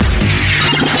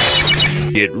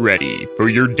Get ready for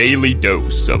your daily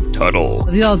dose of Tuttle.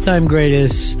 The all-time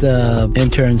greatest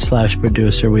intern slash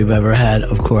producer we've ever had,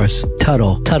 of course,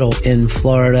 Tuttle. Tuttle in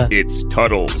Florida. It's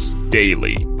Tuttle's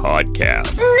Daily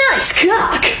Podcast. Nice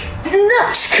cock!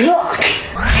 Nice cock!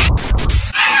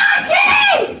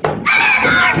 Anarchy!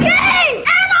 Anarchy!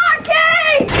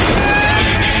 Anarchy!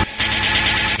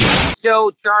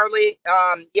 So, Charlie,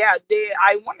 I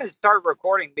want to start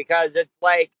recording because it's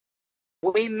like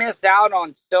we missed out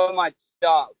on so much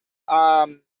stuff. How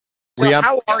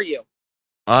are you?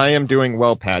 I am doing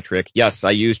well, Patrick. Yes,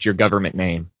 I used your government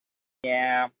name.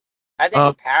 Yeah, I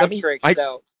think Patrick,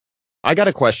 though. I got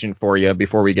a question for you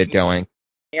before we get going.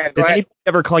 Yeah, go Did ahead. anybody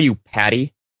ever call you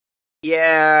Patty?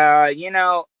 Yeah,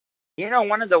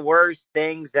 one of the worst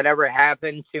things that ever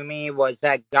happened to me was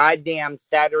that goddamn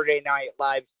Saturday Night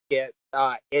Live skit.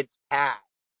 It's Pat.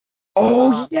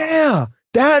 Oh, yeah.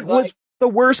 That was the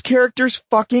worst characters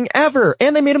fucking ever.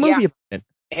 And they made a movie about it.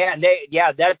 And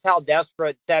that's how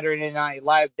desperate Saturday Night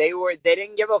Live they were. They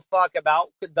didn't give a fuck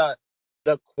about the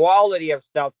quality of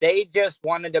stuff. They just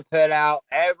wanted to put out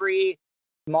every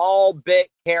small bit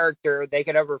character they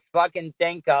could ever fucking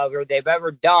think of or they've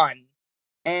ever done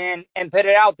and put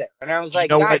it out there. And I was like,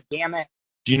 God damn it.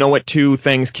 Do you know what two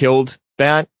things killed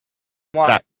that?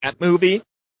 What? That movie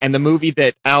and the movie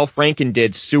that Al Franken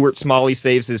did, Stuart Smalley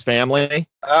Saves His Family.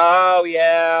 Oh,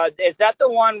 yeah. Is that the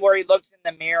one where he looks in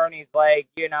the mirror and he's like,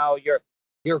 you're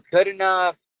good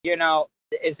enough?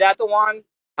 Is that the one?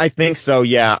 I think so,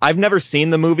 yeah. I've never seen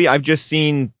the movie. I've just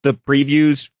seen the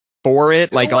previews for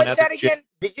it. Who was that again?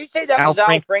 Did you say that was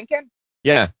Al Franken?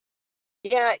 Yeah.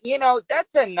 Yeah,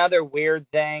 that's another weird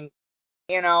thing.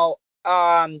 Do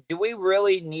we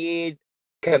really need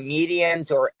comedians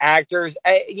or actors?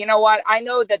 You know what? I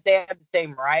know that they have the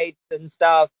same rights and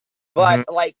stuff, but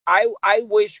I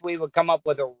wish we would come up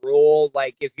with a rule.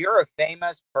 Like, if you're a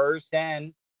famous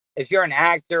person, if you're an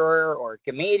actor or a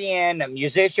comedian, a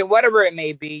musician, whatever it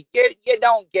may be, you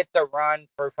don't get to run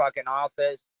for fucking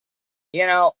office.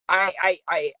 I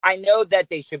know that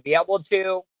they should be able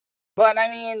to, but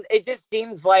I mean, it just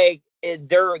seems like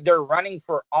they're running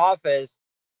for office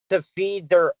to feed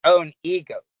their own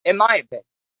ego, in my opinion.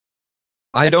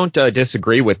 I don't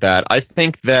disagree with that. I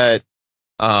think that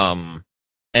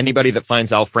anybody that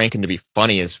finds Al Franken to be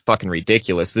funny is fucking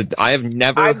ridiculous. I've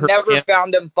never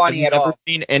found him funny at all. I've never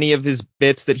seen any of his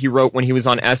bits that he wrote when he was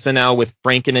on SNL with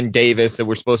Franken and Davis that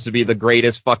were supposed to be the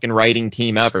greatest fucking writing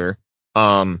team ever.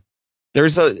 That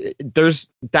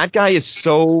guy is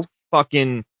so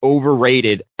fucking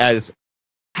overrated as,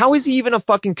 how is he even a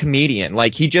fucking comedian?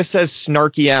 Like, he just says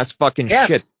snarky ass fucking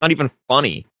shit. It's not even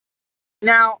funny.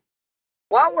 Now,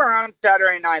 while we're on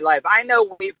Saturday Night Live, I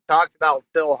know we've talked about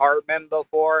Phil Hartman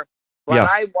before, but yes.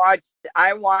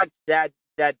 I watched that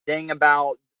thing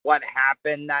about what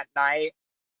happened that night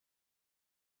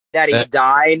that he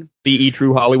died. The E!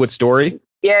 True Hollywood Story.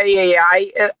 Yeah.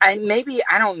 I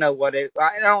don't know what it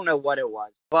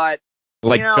was, but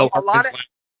like Phil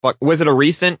was it a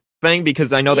recent thing?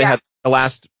 Because I know they had the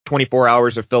last 24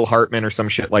 hours of Phil Hartman or some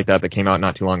shit like that came out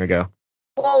not too long ago.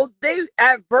 Well,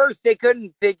 at first they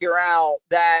couldn't figure out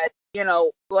that,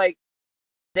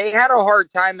 they had a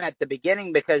hard time at the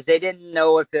beginning because they didn't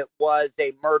know if it was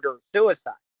a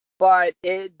murder-suicide. But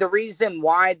the reason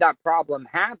why that problem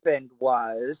happened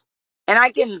was, and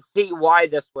I can see why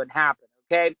this would happen,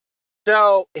 okay?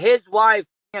 So his wife,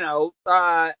 he had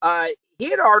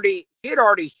already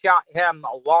shot him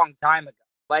a long time ago.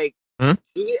 Like,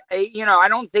 she, I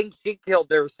don't think she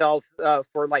killed herself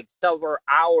for like several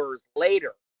hours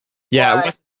later.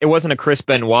 Yeah, it wasn't a Chris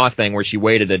Benoit thing where she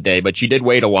waited a day, but she did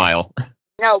wait a while.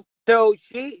 No, so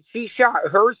she shot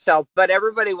herself, but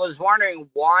everybody was wondering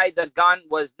why the gun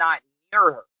was not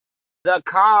near her. The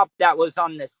cop that was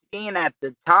on the scene at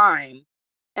the time,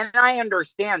 and I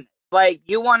understand, like,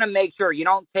 you want to make sure you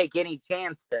don't take any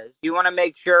chances. You want to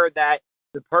make sure that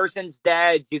the person's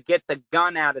dead, you get the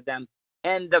gun out of them.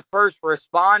 And the first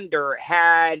responder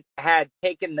had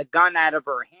taken the gun out of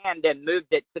her hand and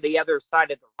moved it to the other side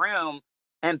of the room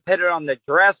and put it on the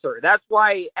dresser. That's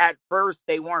why at first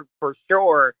they weren't for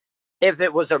sure if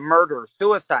it was a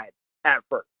murder-suicide at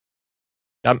first.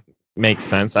 That makes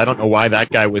sense. I don't know why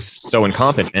that guy was so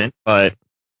incompetent, but...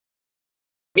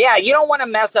 Yeah, you don't want to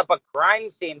mess up a crime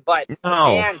scene, but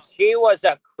man, she was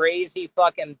a crazy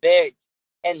fucking bitch.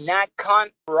 And that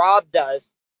cunt robbed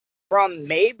us from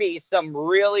maybe some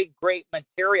really great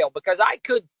material, because I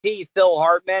could see Phil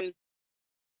Hartman.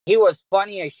 He was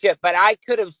funny as shit, but I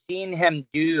could have seen him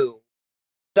do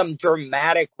some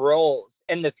dramatic roles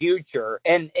in the future.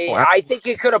 And I think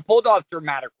he could have pulled off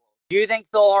dramatic roles. Do you think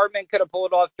Phil Hartman could have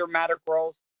pulled off dramatic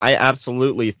roles? I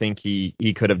absolutely think he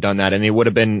could have done that, and it would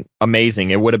have been amazing.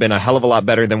 It would have been a hell of a lot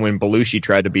better than when Belushi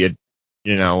tried to be a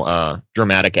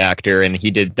dramatic actor, and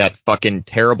he did that fucking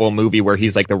terrible movie where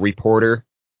he's like the reporter,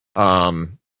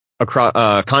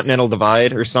 across Continental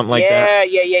Divide or something like that.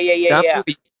 That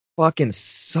movie fucking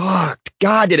sucked.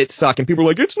 God, did it suck? And people were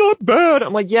like, it's not bad.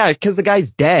 I'm like, yeah, because the guy's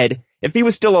dead. If he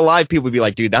was still alive, people would be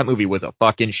like, dude, that movie was a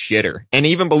fucking shitter. And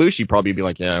even Belushi probably be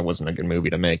like, yeah, it wasn't a good movie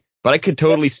to make. But I could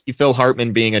totally see Phil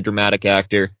Hartman being a dramatic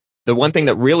actor. The one thing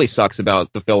that really sucks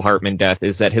about the Phil Hartman death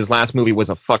is that his last movie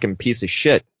was a fucking piece of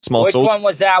shit. Which one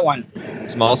was that one?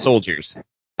 Small Soldiers.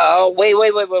 Oh,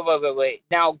 wait.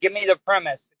 Now, give me the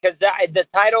premise, because the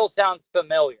title sounds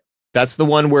familiar. That's the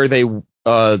one where the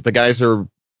guys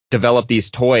develop these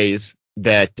toys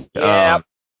that that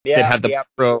have the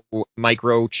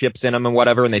microchips in them and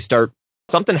whatever, and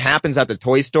something happens at the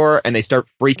toy store, and they start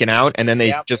freaking out, and then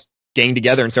they just gang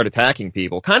together and start attacking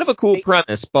people. Kind of a cool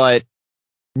premise, but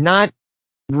not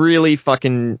really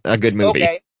fucking a good movie.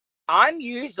 Okay. I'm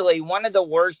usually one of the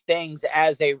worst things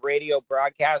as a radio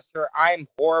broadcaster. I'm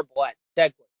horrible at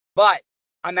segues, but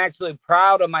I'm actually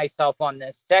proud of myself on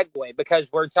this segue because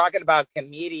we're talking about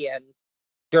comedians,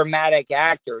 dramatic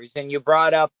actors, and you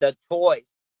brought up the toys.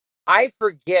 I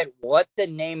forget what the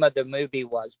name of the movie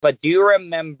was, but do you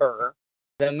remember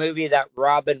the movie that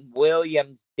Robin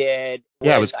Williams did?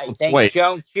 Yeah, it was I think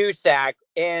Joan Cusack,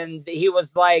 and he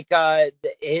was like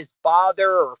his father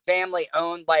or family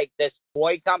owned like this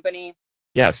toy company.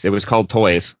 Yes, it was called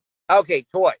Toys. Okay,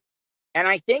 Toys. And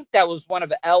I think that was one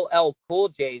of LL Cool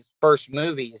J's first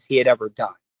movies he had ever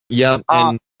done. Yep,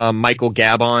 and Michael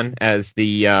Gabon as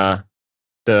the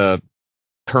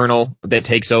colonel that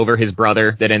takes over his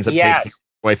brother that ends up taking the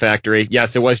toy factory.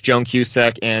 Yes, it was Joan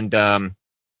Cusack and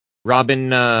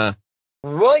Robin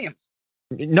Williams.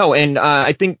 No, and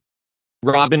I think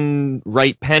Robin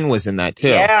Wright Penn was in that too.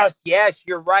 Yes,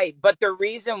 you're right. But the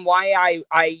reason why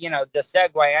I the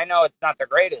segue, I know it's not the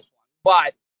greatest one,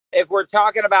 but if we're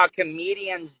talking about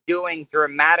comedians doing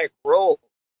dramatic roles,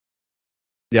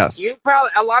 yes,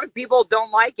 a lot of people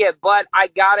don't like it, but I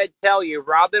gotta tell you,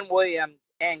 Robin Williams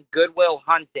and Good Will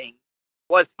Hunting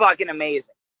was fucking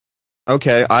amazing.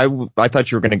 Okay, I thought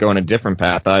you were going to go on a different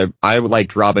path. I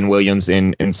liked Robin Williams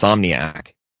in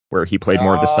Insomniac, where he played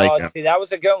more of the psycho. See, that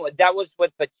was a good one. That was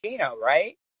with Pacino,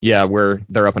 right? Yeah, where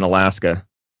they're up in Alaska.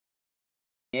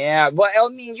 Yeah, well, I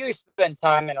mean, you spend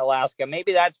time in Alaska.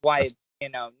 Maybe that's why it's,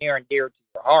 near and dear to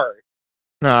your heart.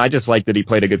 No, I just liked that he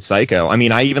played a good psycho. I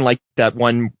mean, I even liked that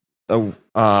one, like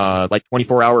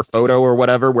 24-hour photo or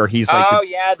whatever, where he's like... Oh,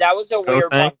 yeah, that was a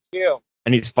weird one, too.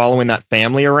 And he's following that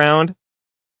family around.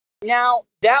 Now,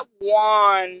 that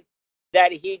one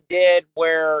that he did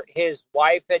where his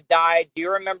wife had died, do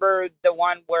you remember the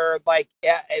one where, like,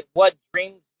 what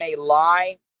dreams may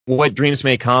lie? What dreams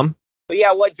may come? But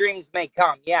yeah, what dreams may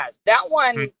come. Yes, that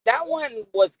one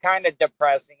was kind of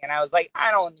depressing, and I was like, I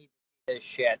don't need this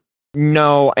shit.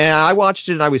 No, and I watched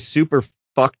it, and I was super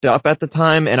fucked up at the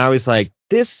time, and I was like,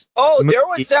 this... Oh, there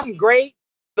was some great...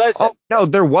 Listen. Oh, no,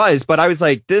 there was, but I was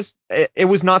like, it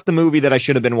was not the movie that I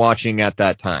should have been watching at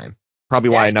that time. Probably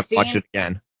why I never watched it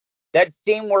again. That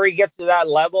scene where he gets to that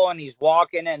level and he's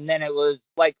walking, and then it was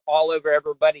like all over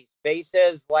everybody's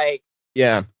faces, like...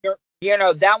 Yeah.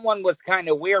 That one was kind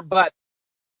of weird, but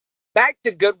back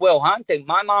to Good Will Hunting,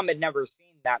 my mom had never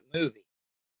seen that movie.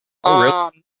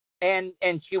 Oh, really?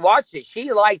 And she watched it.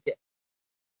 She liked it.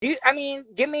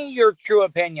 Give me your true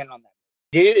opinion on that.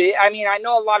 I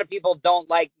know a lot of people don't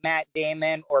like Matt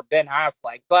Damon or Ben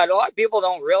Affleck, but a lot of people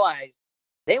don't realize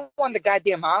they won the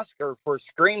goddamn Oscar for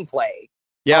screenplay.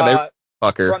 Yeah, they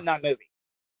fucker from that movie.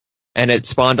 And it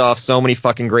spawned off so many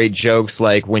fucking great jokes,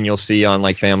 like when you'll see on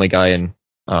like Family Guy and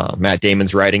Matt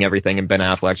Damon's writing everything and Ben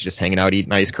Affleck's just hanging out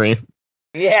eating ice cream.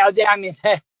 Yeah, I mean,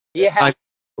 yeah.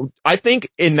 I think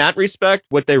in that respect,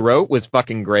 what they wrote was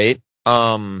fucking great.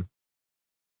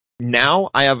 Now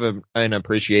I have an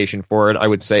appreciation for it. I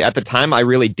would say at the time I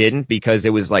really didn't, because it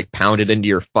was like pounded into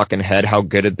your fucking head how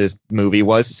good this movie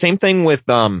was. Same thing with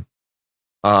that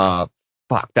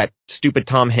stupid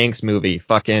Tom Hanks movie,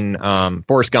 fucking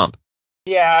Forrest Gump.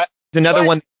 Yeah, it's another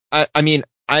one. I mean,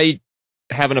 I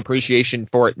have an appreciation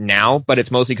for it now, but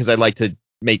it's mostly because I like to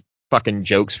make fucking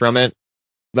jokes from it.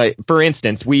 Like, for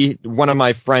instance, one of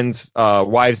my friends'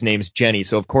 wives' name's Jenny,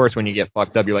 so of course when you get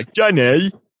fucked up, you're like,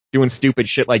 Jenny, doing stupid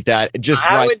shit like that.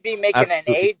 I would be making an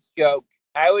AIDS joke.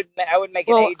 I would make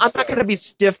an AIDS joke. I'm not gonna be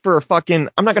stiff for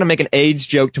I'm not gonna make an AIDS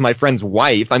joke to my friend's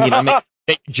wife. I mean, I'm making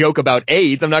a joke about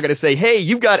AIDS. I'm not gonna say, hey,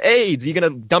 you've got AIDS. Are you gonna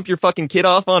dump your fucking kid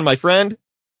off on my friend?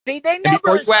 See, they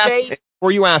never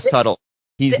before you ask, Tuttle,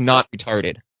 he's not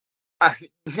retarded.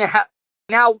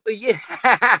 Now,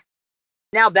 yeah,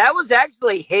 now that was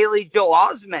actually Haley Joel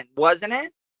Osment, wasn't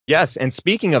it? Yes, and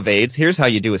speaking of AIDS, here's how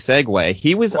you do a segue.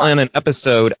 He was on an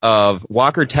episode of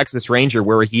Walker, Texas Ranger,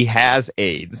 where he has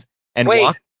AIDS. And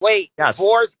wait, yes.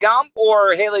 Forrest Gump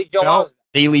or Haley Joel Osment?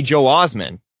 Haley Joel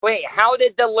Osment. Wait, how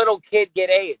did the little kid get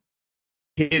AIDS?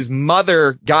 His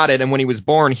mother got it, and when he was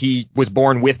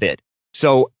born with it.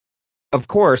 So, of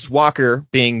course, Walker,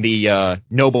 being the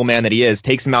noble man that he is,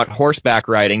 takes him out horseback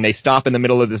riding. They stop in the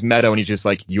middle of this meadow, and he's just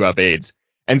like, "You have AIDS."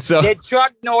 And so, did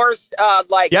Chuck Norris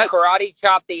karate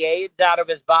chop the AIDS out of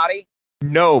his body?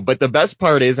 No, but the best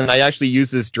part is, and I actually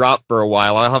used this drop for a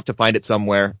while. I'll have to find it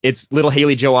somewhere. It's little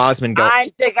Haley Joel Osment going.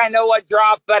 I think I know what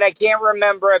drop, but I can't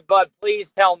remember it. But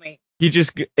please tell me.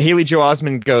 Haley Joel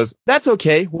Osment goes, "That's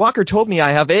okay. Walker told me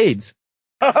I have AIDS."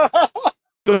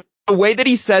 The way that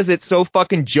he says it's so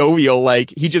fucking jovial,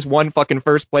 like he just won fucking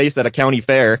first place at a county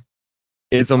fair.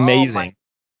 It's amazing.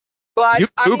 But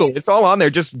Google, it's all on there.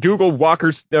 Just Google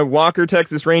Walker,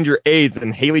 Texas Ranger AIDS,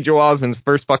 and Haley Joel Osment's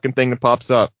first fucking thing that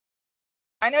pops up.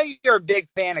 I know you're a big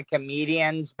fan of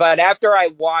comedians, but after I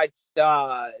watched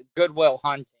Good Will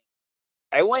Hunting,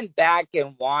 I went back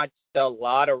and watched a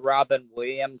lot of Robin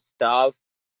Williams stuff.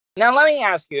 Now, let me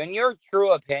ask you, in your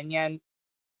true opinion,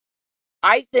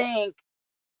 I think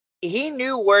he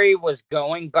knew where he was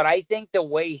going, but I think the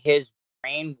way his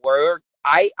brain worked,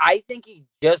 I think he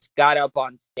just got up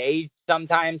on stage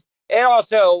sometimes. It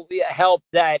also helped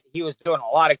that he was doing a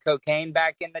lot of cocaine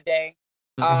back in the day.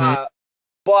 Mm-hmm.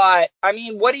 But, I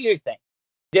mean, what do you think?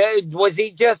 Was he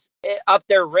just up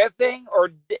there riffing, or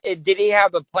did he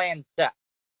have a plan set?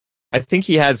 I think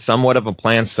he had somewhat of a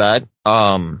plan set.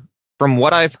 From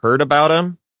what I've heard about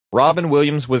him, Robin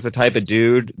Williams was the type of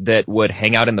dude that would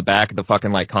hang out in the back of the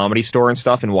fucking like comedy store and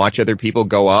stuff and watch other people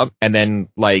go up and then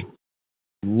like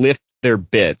lift their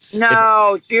bits.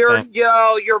 No,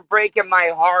 you're breaking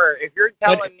my heart. If you're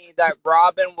telling me that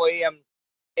Robin Williams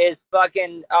is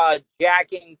fucking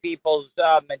jacking people's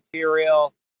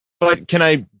material. But can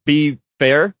I be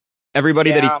fair?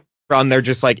 Everybody that he's from, they're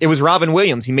just like, it was Robin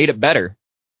Williams. He made it better.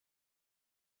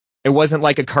 It wasn't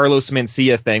like a Carlos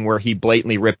Mencia thing where he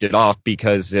blatantly ripped it off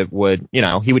because it would,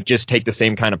 he would just take the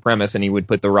same kind of premise and he would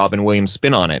put the Robin Williams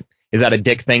spin on it. Is that a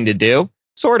dick thing to do?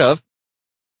 Sort of.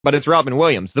 But it's Robin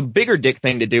Williams. The bigger dick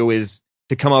thing to do is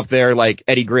to come up there like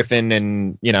Eddie Griffin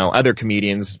and, other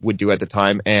comedians would do at the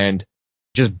time and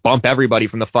just bump everybody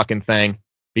from the fucking thing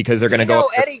because they're going to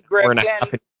go Eddie Griffin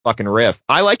and fucking riff.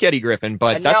 I like Eddie Griffin,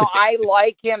 but I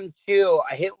like him too.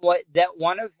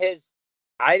 One of his,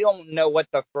 I don't know what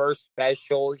the first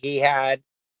special he had,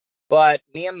 but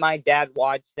me and my dad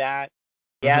watched that.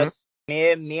 Yes,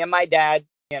 me and my dad,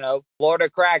 Florida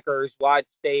Crackers watched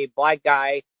a black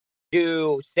guy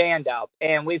do stand up,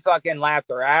 and we fucking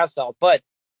laughed our ass off. But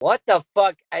what the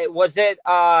fuck was it?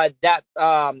 That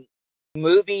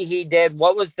movie he did.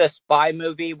 What was the spy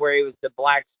movie where he was the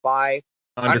black spy?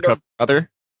 Undercover Brother?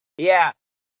 Yeah.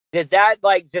 Did that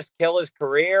just kill his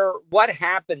career? What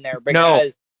happened there? Because no,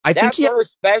 I think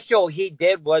first special he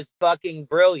did was fucking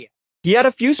brilliant. He had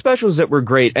a few specials that were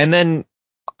great, and then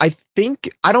I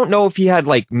don't know if he had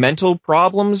mental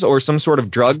problems or some sort of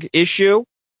drug issue,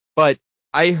 but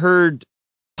I heard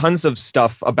tons of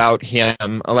stuff about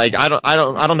him. I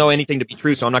don't know anything to be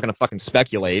true, so I'm not going to fucking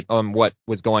speculate on what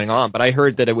was going on. But I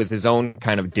heard that it was his own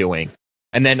kind of doing.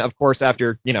 And then, of course,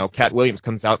 after Cat Williams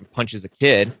comes out and punches a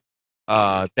kid,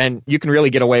 then you can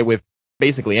really get away with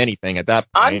basically anything at that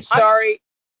point. I'm sorry,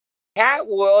 Cat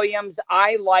Williams.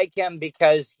 I like him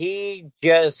because he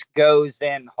just goes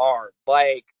in hard.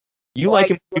 You like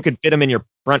him? You could fit him in your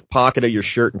front pocket of your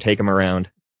shirt and take him around.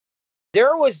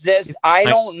 There was this, I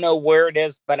don't know where it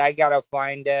is, but I gotta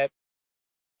find it.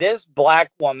 This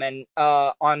black woman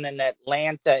on an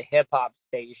Atlanta hip hop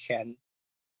station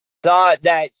thought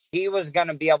that she was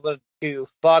gonna be able to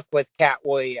fuck with Cat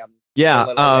Williams.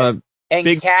 Yeah,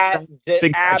 and Cat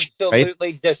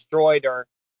absolutely destroyed her.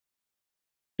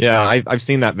 Yeah, I've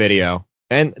seen that video,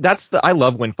 and I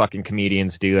love when fucking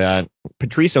comedians do that.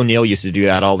 Patrice O'Neal used to do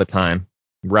that all the time.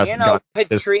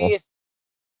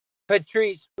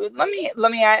 Patrice, let me.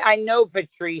 I know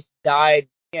Patrice died.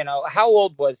 How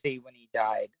old was he when he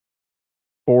died?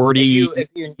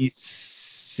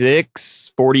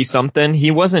 46, 40 something.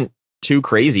 He wasn't too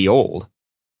crazy old.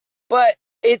 But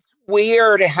it's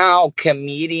weird how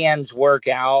comedians work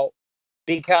out,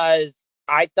 because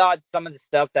I thought some of the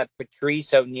stuff that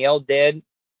Patrice O'Neal did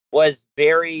was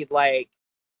very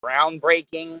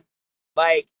groundbreaking.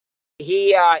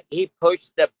 He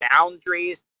pushed the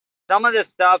boundaries. Some of the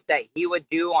stuff that he would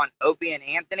do on Opie and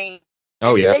Anthony.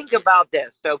 Oh, yeah. Think about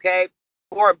this, okay?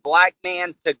 For a black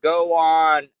man to go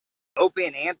on Opie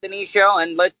and Anthony show,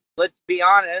 and let's be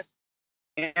honest,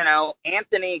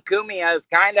 Anthony Cumia is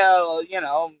kind of,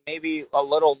 maybe a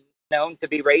little known to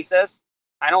be racist.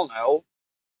 I don't know.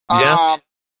 Yeah.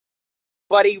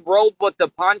 But he rolled with the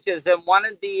punches, and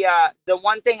the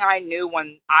one thing I knew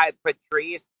when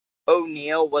Patrice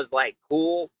O'Neal was like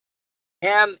cool,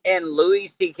 him and Louis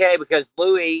C.K., because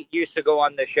Louis used to go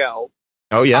on the show.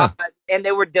 Oh yeah. And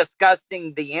they were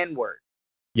discussing the N-word.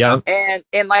 Yeah.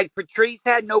 And like Patrice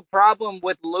had no problem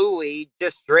with Louis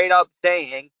just straight up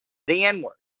saying the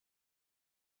N-word.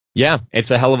 Yeah,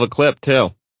 it's a hell of a clip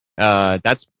too.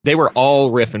 They were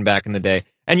all riffing back in the day.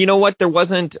 And you know what? There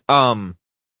wasn't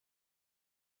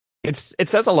it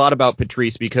says a lot about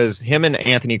Patrice because him and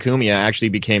Anthony Cumia actually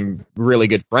became really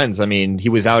good friends. I mean, he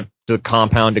was out to the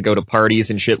compound to go to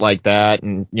parties and shit like that,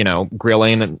 and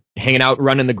grilling and hanging out,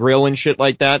 running the grill and shit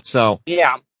like that. So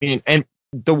yeah, I mean, and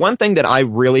the one thing that I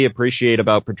really appreciate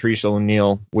about Patrice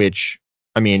O'Neal, which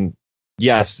I mean,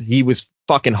 yes, he was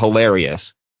fucking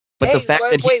hilarious, but the fact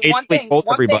that he basically told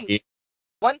everybody.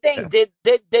 One thing, did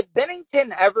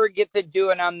Bennington ever get to do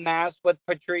an unmasked with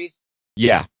Patrice?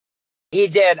 Yeah. He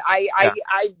did.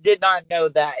 I did not know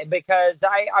that because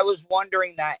I was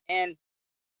wondering that. And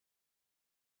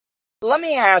let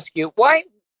me ask you, why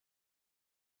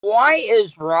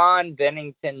is Ron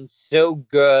Bennington so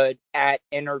good at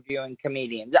interviewing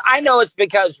comedians? I know it's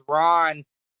because Ron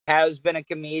has been a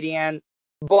comedian,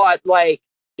 but like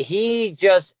he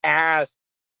just asked.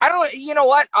 I don't. You know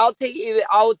what? I'll take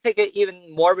it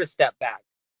even more of a step back.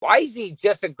 Why is he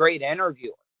just a great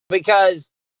interviewer?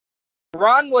 Because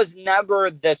Ron was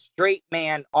never the straight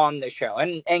man on the show,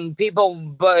 and people,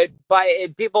 but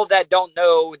by people that don't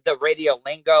know the radio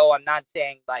lingo, I'm not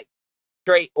saying like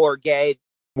straight or gay.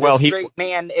 The straight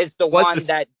man is the one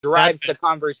that drives the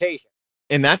conversation.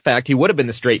 In that fact, he would have been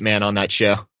the straight man on that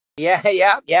show. Yeah.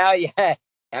 I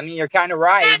mean, you're kind of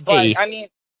right, but I mean,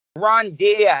 Ron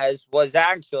Diaz was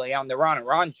actually on the Ron and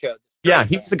Ron show. Yeah,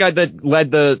 he's the guy that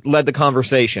led the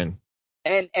conversation.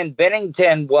 And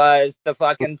Bennington was the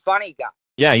fucking funny guy.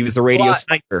 Yeah, he was the radio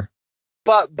sniper.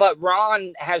 But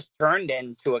Ron has turned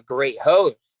into a great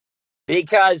host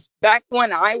because back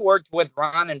when I worked with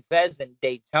Ron and Fez in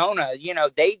Daytona,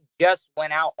 they just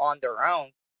went out on their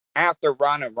own after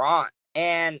Ron and Ron.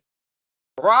 And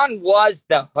Ron was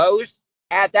the host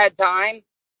at that time,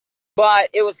 but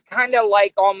it was kind of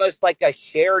like almost like a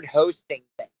shared hosting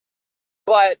thing.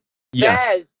 But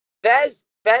yes.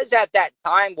 Fez at that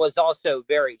time was also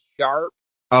very sharp.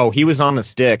 Oh, he was on the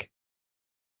stick.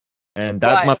 And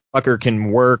that motherfucker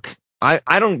can work.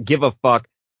 I don't give a fuck.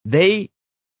 They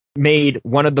made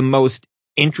one of the most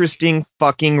interesting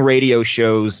fucking radio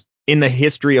shows in the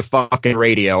history of fucking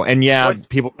radio. And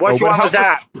people. Which one was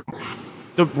that?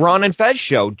 The Ron and Fez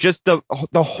show. Just the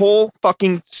whole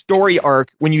fucking story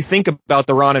arc when you think about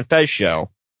the Ron and Fez show.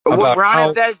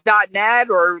 RonandFez.net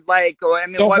or like, I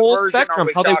mean, the what whole version spectrum. are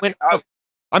we How talking? they went.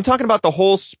 I'm talking about the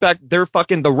whole They're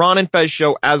fucking the Ron and Fez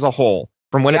show as a whole.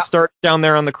 From when it started down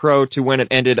there on the Crow to when it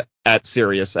ended at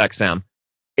Sirius XM.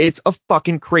 It's a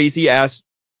fucking crazy ass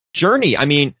journey. I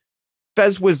mean,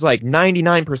 Fez was like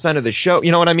 99% of the show,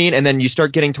 you know what I mean? And then you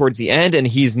start getting towards the end and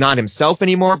he's not himself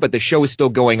anymore, but the show is still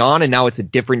going on and now it's a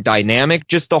different dynamic.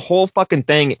 Just the whole fucking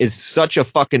thing is such a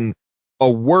fucking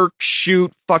work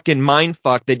shoot fucking mind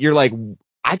fuck that you're like,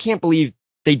 I can't believe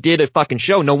they did a fucking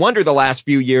show. No wonder the last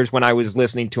few years when I was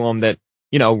listening to him that,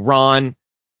 Ron,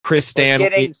 Chris Stanley.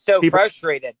 Getting so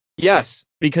frustrated. Yes,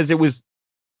 because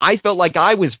I felt like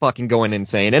I was fucking going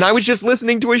insane, and I was just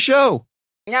listening to a show.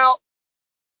 Now,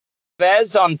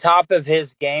 Fez on top of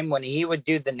his game when he would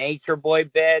do the Nature Boy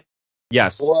bit,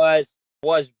 yes,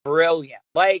 was brilliant.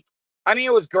 Like, I mean,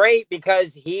 it was great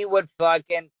because he would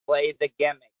fucking play the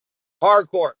gimmick,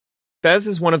 hardcore. Fez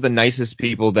is one of the nicest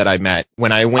people that I met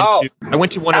when I went I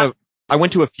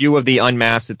went to a few of the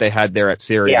unmasked that they had there at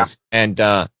Sirius, and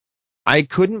I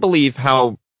couldn't believe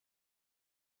how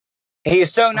he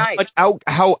is so nice.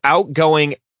 How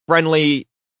outgoing, friendly,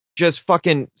 just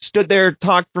fucking stood there,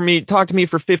 talked to me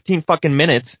for 15 fucking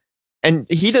minutes, and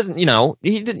he doesn't,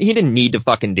 he didn't need to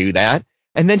fucking do that.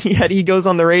 And then he goes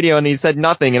on the radio and he said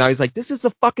nothing, and I was like, this is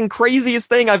the fucking craziest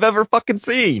thing I've ever fucking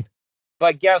seen.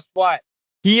 But guess what?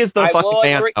 He is the fucking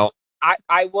man.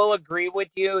 I will agree with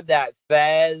you that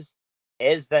Fez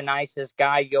is the nicest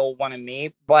guy you'll want to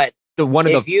meet, but don't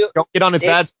get on his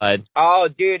bad side. Oh,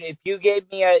 dude, if you gave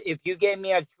me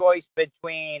a choice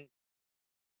between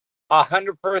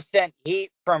 100%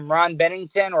 heat from Ron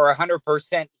Bennington or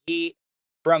 100% heat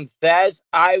from Fez,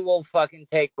 I will fucking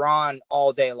take Ron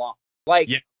all day long. Like,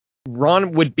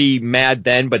 Ron would be mad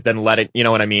then, but then let it, you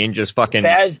know what I mean? Just fucking.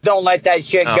 Fez, don't let that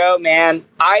shit go, man.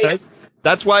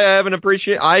 That's why I haven't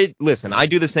appreciated. Listen, I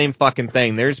do the same fucking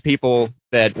thing. There's people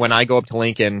that when I go up to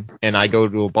Lincoln and I go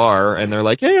to a bar and they're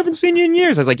like, hey, I haven't seen you in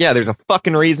years. I was like, yeah, there's a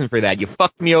fucking reason for that. You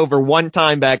fucked me over one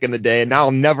time back in the day and now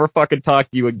I'll never fucking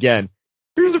talk to you again.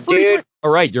 Here's a free drink.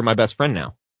 All right, you're my best friend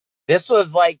now. This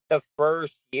was like the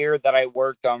first year that I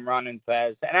worked on Ron and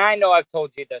Fez. And I know I've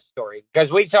told you this story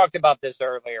because we talked about this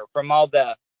earlier from all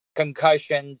the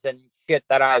concussions and shit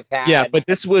that I've had. Yeah, but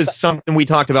this was something we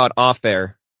talked about off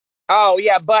air. Oh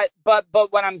yeah, but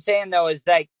what I'm saying though is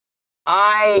like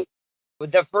the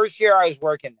first year I was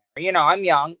working there, I'm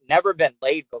young, never been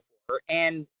laid before,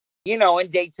 and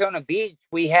in Daytona Beach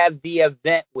we have the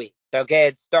event week. Okay,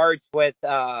 it starts with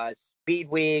speed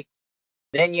week,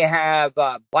 then you have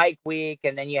bike week,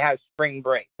 and then you have spring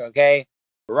break. Okay,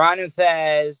 Ron and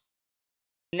Fez,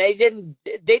 and they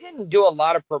didn't do a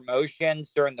lot of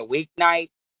promotions during the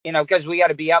weeknights, because we got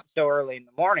to be up so early in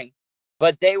the morning.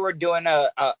 But they were doing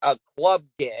a club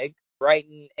gig right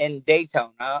in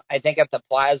Daytona, I think at the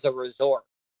Plaza Resort.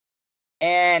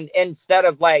 And instead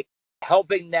of like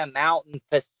helping them out and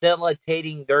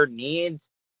facilitating their needs,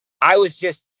 I was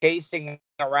just chasing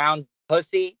around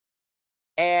pussy.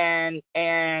 And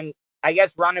I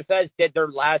guess Ron and Fez did their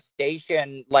last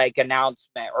station like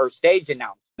announcement or stage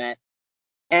announcement.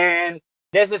 And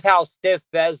this is how stiff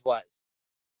Fez was.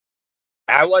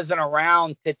 I wasn't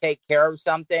around to take care of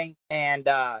something, and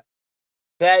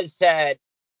Fez said,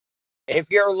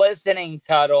 if you're listening,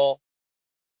 Tuttle,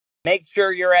 make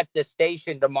sure you're at the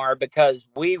station tomorrow because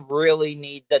we really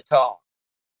need to talk.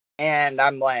 And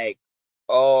I'm like,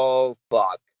 oh,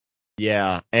 fuck.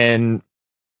 Yeah, and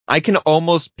I can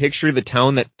almost picture the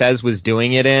tone that Fez was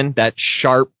doing it in, that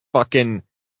sharp fucking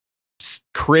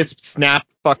crisp snap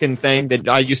fucking thing that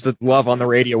I used to love on the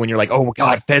radio when you're like, oh, my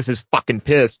God, Fez is fucking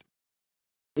pissed.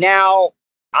 Now,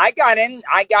 I got in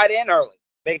early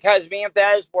because me and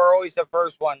Fez were always the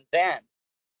first ones in.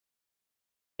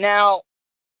 Now,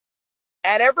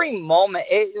 at every moment,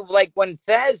 like when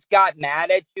Fez got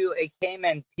mad at you, it came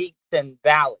in peaks and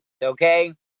valleys,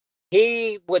 okay?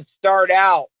 He would start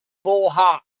out full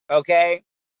hot, okay?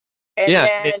 And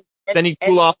yeah, then he'd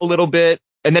cool off a little bit,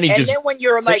 and then then when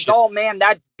you're like, oh man,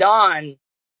 that's done,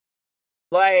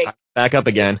 like back up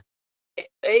again.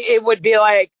 It would be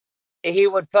like, he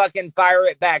would fucking fire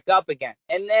it back up again.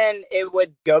 And then it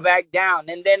would go back down.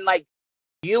 And then, like,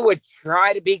 you would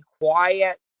try to be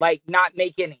quiet, like, not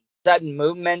make any sudden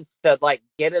movements to, like,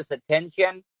 get his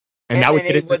attention. And that would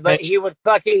get his attention. He would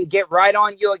fucking get right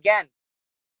on you again.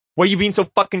 What are you being so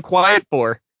fucking quiet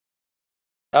for?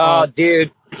 Oh,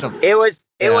 dude. It was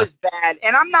bad.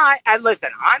 And I'm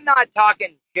not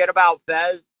talking shit about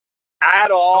Fez at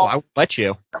all. Oh, I would let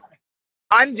you.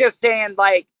 I'm just saying,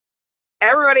 like,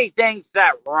 everybody thinks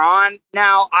that Ron,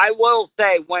 now I will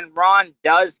say when Ron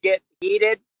does get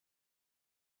heated,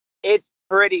 it's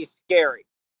pretty scary.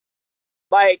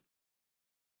 Like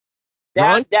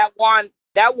that one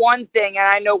thing, and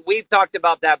I know we've talked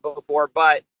about that before,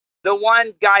 but the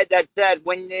one guy that said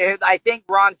I think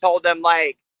Ron told him,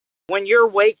 like, when you're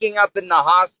waking up in the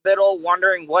hospital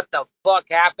wondering what the fuck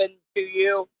happened to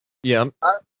you. Yeah.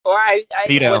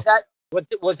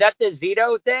 Was that the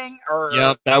Zito thing? Or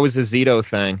yeah, that was a Zito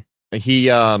thing. He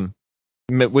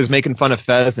was making fun of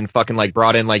Fez and fucking like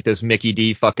brought in like this Mickey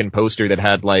D fucking poster that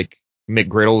had like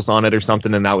McGriddles on it or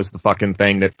something, and that was the fucking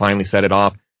thing that finally set it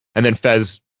off. And then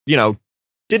Fez,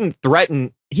 didn't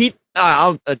threaten. He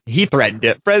threatened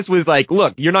it. Fez was like,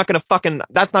 look,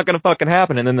 that's not gonna fucking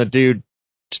happen. And then the dude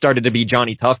started to be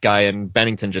Johnny Tough Guy, and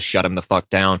Bennington just shut him the fuck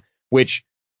down, which,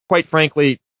 quite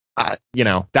frankly,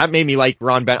 that made me like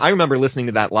Ron Bennington. I remember listening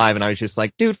to that live, and I was just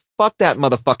like, dude, fuck that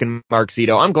motherfucking Mark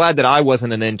Zito. I'm glad that I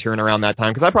wasn't an intern around that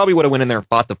time, because I probably would have went in there and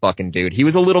fought the fucking dude. He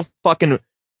was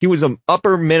he was an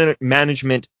upper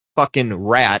management fucking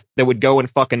rat that would go and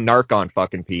fucking narc on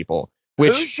fucking people.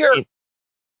 Who's your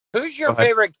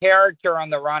favorite character on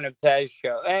the Ron and Fez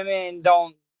show? I mean,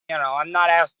 I'm not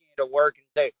asking you to work and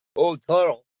say, oh,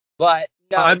 Tuttle, but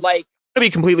no, to be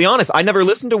completely honest, I never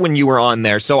listened to when you were on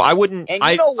there, so I wouldn't. And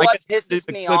you know what pisses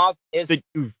me off is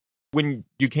when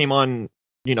you came on,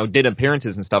 did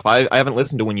appearances and stuff. I haven't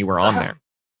listened to when you were on there.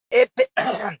 It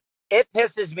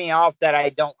pisses me off that I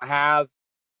don't have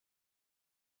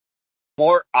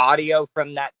more audio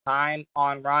from that time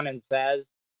on Ron and Fez.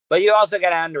 But you also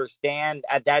got to understand,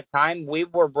 at that time, we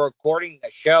were recording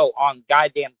the show on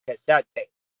goddamn cassette tape.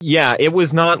 Yeah, it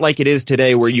was not like it is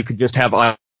today where you could just have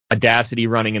Audacity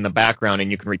running in the background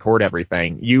and you can record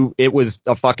everything. It was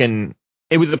a pain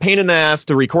in the ass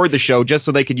to record the show just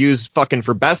so they could use fucking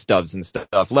for best ofs and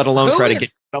stuff, let alone try to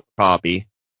get a copy.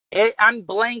 I'm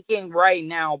blanking right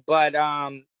now, but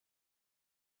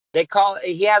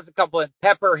He has a couple of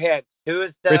Pepper Hicks, who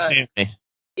is the Chris Stanley.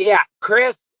 Yeah,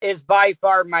 Chris is by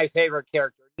far my favorite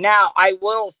character. Now, I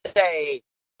will say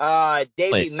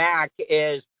Davy Mack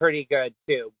is pretty good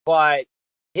too, but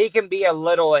he can be a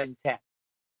little intense.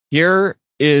 Here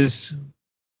is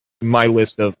my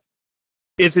list of.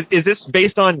 Is this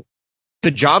based on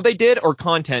the job they did or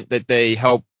content that they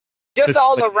helped? Just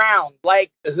all around,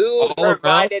 like who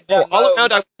provided the most? All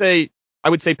around, I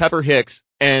would say Pepper Hicks,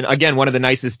 and again, one of the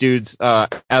nicest dudes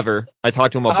ever. I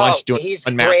talked to him a bunch doing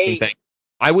unmasking thing.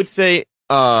 I would say,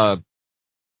 then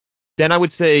I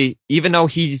would say, even though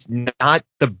he's not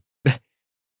the,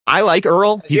 I like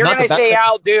Earl. You're going to say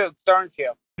Al Dukes, aren't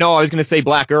you? No, I was going to say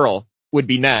Black Earl would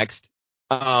be next.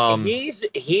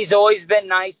 He's always been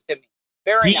nice to me.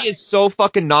 Very nice. He is so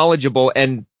fucking knowledgeable,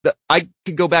 and I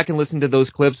could go back and listen to those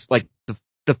clips, like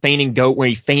the fainting goat, where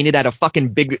he fainted at a fucking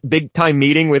big time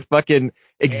meeting with fucking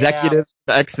executives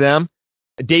XM.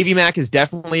 Davy Mack is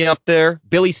definitely up there.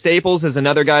 Billy Staples is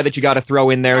another guy that you got to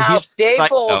throw in there. Now,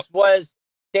 Staples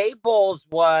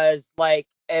was like,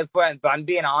 if I'm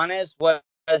being honest, was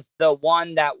the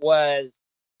one that was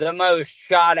the most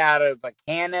shot out of a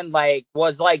cannon. Like,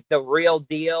 was like the real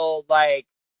deal. Like,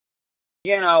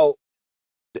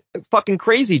 fucking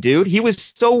crazy, dude. He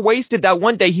was so wasted that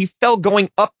one day he fell going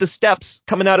up the steps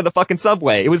coming out of the fucking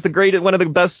subway. It was one of the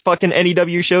best fucking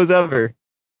NEW shows ever.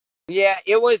 Yeah,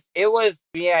 he was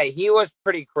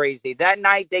pretty crazy. That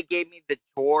night they gave me the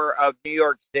tour of New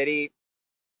York City.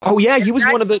 Oh yeah, he was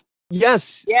one of the,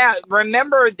 yes. Yeah,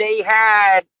 remember they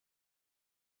had,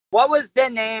 what was the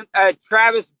name?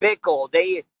 Travis Bickle.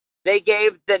 They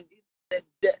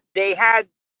had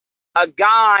a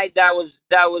guy that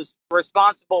was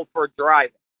responsible for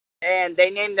driving, and they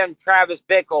named him Travis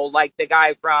Bickle, like the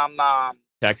guy from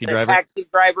Taxi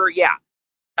Driver. Yeah.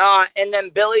 And then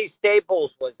Billy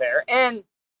Staples was there. And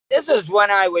this is when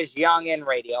I was young in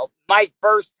radio, my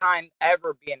first time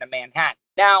ever being to Manhattan.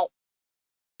 Now,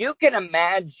 you can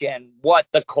imagine what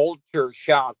the culture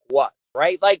shock was,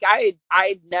 right? Like,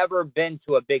 I'd never been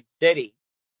to a big city,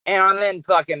 and I'm in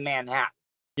fucking Manhattan.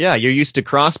 Yeah, you're used to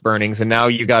cross burnings, and now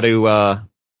you got to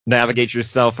navigate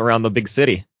yourself around the big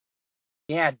city.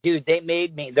 Yeah, dude,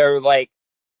 they're like,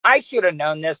 I should have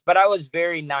known this, but I was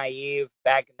very naive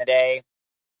back in the day.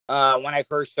 When I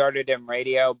first started in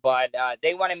radio, but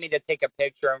they wanted me to take a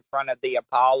picture in front of the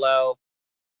Apollo.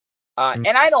 And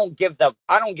I don't give a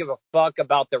fuck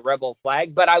about the rebel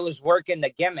flag, but I was working the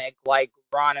gimmick like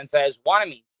Ron and Fez wanted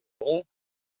me to.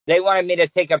 They wanted me to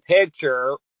take a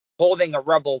picture holding a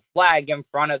rebel flag in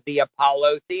front of the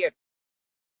Apollo Theater.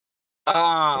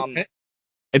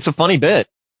 It's a funny bit.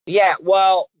 Yeah,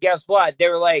 well, guess what? They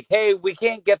were like, hey, we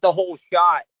can't get the whole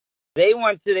shot. They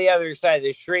went to the other side of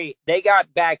the street. They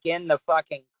got back in the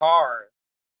fucking car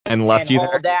and left you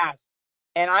there. Ass.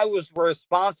 And I was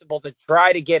responsible to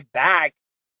try to get back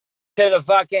to the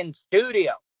fucking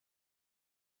studio.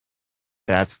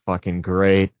 That's fucking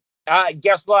great.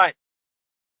 Guess what?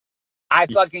 I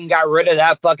fucking got rid of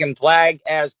that fucking flag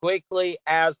as quickly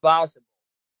as possible.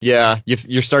 Yeah,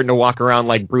 you're starting to walk around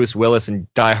like Bruce Willis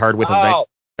and Die Hard with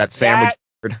that sandwich.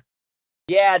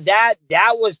 Yeah, that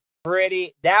was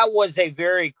a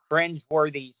very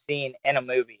cringeworthy scene in a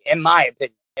movie, in my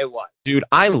opinion. It was. Dude,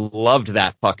 I loved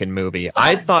that fucking movie.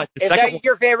 I thought is that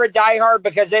your favorite Die Hard?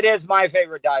 Because it is my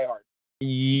favorite Die Hard.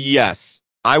 Yes,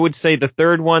 I would say the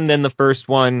third one, then the first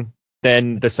one,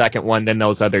 then the second one, then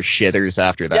those other shitters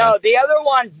after that. No, the other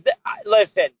ones.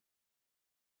 Listen,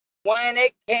 when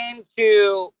it came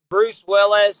to Bruce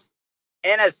Willis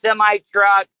in a semi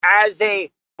truck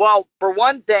well, for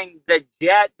one thing, the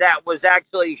jet that was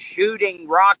actually shooting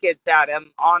rockets at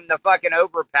him on the fucking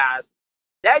overpass,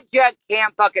 that jet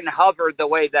can't fucking hover the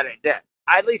way that it did.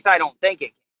 At least I don't think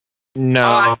it can.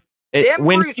 No.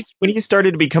 When he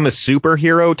started to become a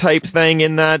superhero type thing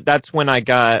in that's when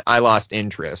I lost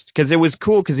interest. Because it was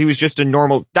cool because he was just a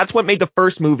normal... That's what made the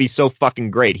first movie so fucking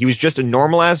great. He was just a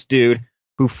normal-ass dude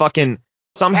who fucking...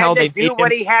 Somehow they do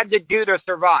what he had to do to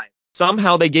survive.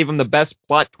 Somehow they gave him the best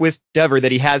plot twist ever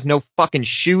that he has no fucking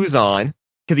shoes on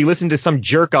because he listened to some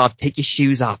jerk off. Take your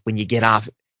shoes off when you get off.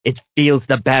 It feels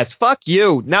the best. Fuck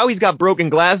you. Now he's got broken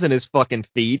glass in his fucking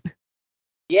feet.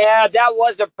 Yeah, that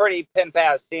was a pretty pimp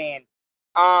ass scene.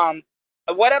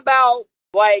 What about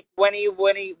like when he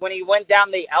went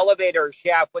down the elevator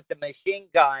shaft with the machine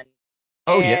gun?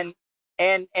 Oh yeah.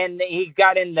 And he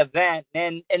got in the vent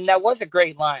and that was a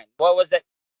great line. What was it?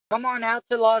 Come on out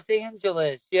to Los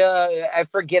Angeles. Yeah, I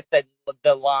forget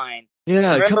the line.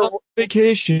 Yeah, come on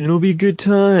vacation. It'll be a good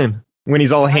time. When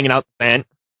he's all hanging out the vent.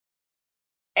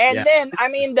 And then, I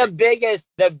mean, the biggest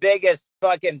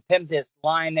fucking pimp this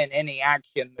line in any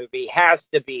action movie has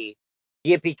to be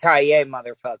Yippee-ki-yay,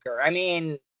 motherfucker. I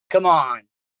mean, come on.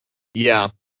 Yeah.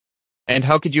 And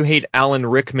how could you hate Alan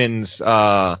Rickman's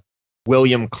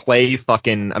William Clay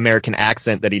fucking American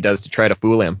accent that he does to try to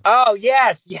fool him? Oh,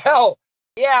 yes. Yo.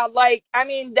 Yeah, like, I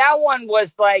mean, that one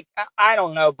was like, I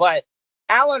don't know, but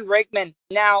Alan Rickman,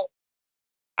 now,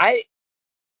 I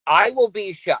will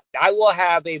be shocked. I will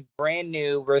have a brand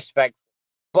new respect.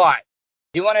 But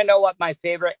do you want to know what my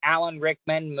favorite Alan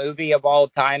Rickman movie of all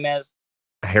time is?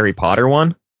 A Harry Potter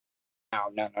one?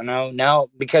 No.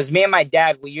 Because me and my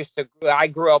dad, I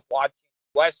grew up watching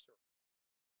Western.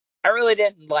 I really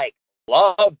didn't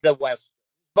love the Western,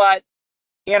 but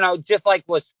just like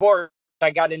with sports, I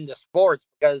got into sports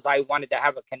because I wanted to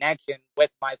have a connection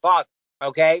with my father.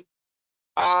 Okay.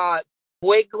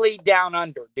 Wiggly Down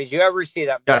Under. Did you ever see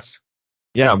that movie? Yes.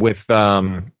 Yeah, with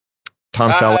Tom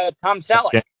Selleck. Tom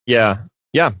Selleck. Yeah,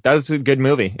 that was a good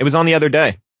movie. It was on the other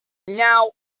day.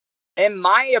 Now, in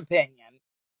my opinion,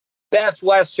 best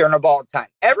Western of all time.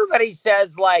 Everybody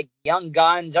says Young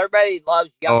Guns. Everybody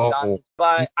loves Young Guns,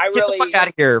 but I really get the fuck out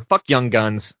of here. Fuck Young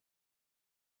Guns.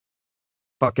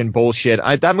 Fucking bullshit.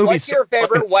 That movie. What's your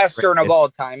favorite Western of all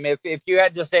time? If you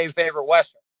had to say favorite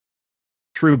Western.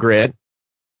 True Grit.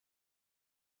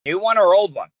 New one or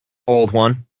old one? Old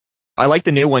one. I like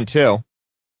the new one too.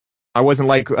 I wasn't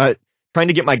trying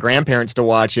to get my grandparents to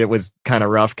watch it was kind of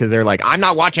rough because they're like, I'm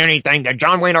not watching anything that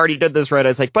John Wayne already did this right. I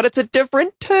was like, but it's a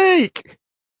different take.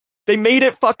 They made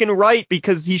it fucking right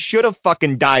because he should have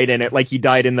fucking died in it like he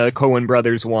died in the Coen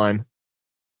Brothers one.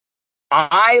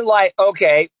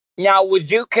 Okay. Now, would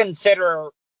you consider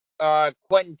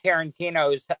Quentin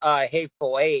Tarantino's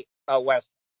Hateful Eight a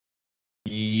Western?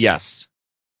 Yes.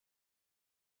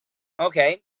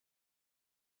 Okay.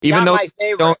 Even though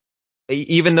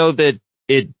that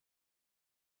it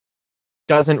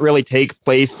doesn't really take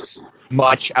place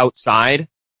much outside,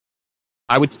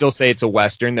 I would still say it's a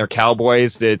Western. They're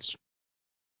cowboys. It's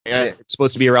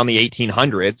supposed to be around the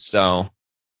 1800s, so.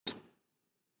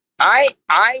 I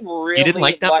really. You didn't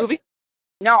like that movie?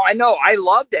 No, I know. I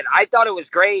loved it. I thought it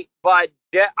was great, but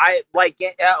I like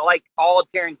all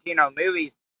Tarantino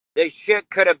movies, the shit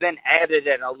could have been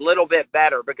edited a little bit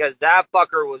better because that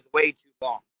fucker was way too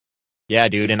long. Yeah,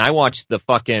 dude, and I watched the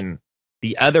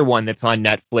other one that's on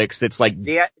Netflix. It's like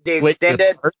the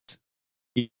extended.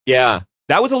 Yeah,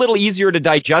 that was a little easier to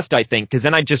digest, I think, because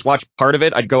then I'd just watch part of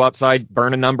it. I'd go outside,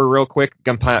 burn a number real quick,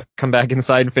 come back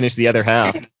inside and finish the other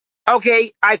half.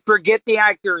 Okay, I forget the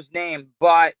actor's name,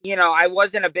 but I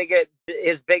wasn't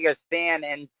his biggest fan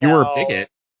until. You were a bigot.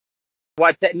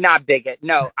 What's it? Not bigot.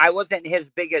 No, I wasn't his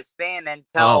biggest fan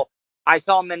until I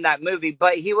saw him in that movie.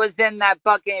 But he was in that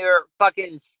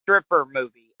fucking stripper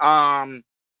movie.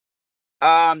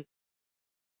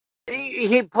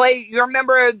 He played. You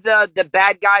remember the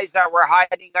bad guys that were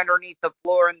hiding underneath the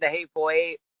floor in the Hateful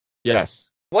Eight? Yes.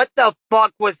 What the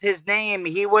fuck was his name?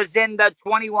 He was in the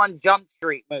 21 Jump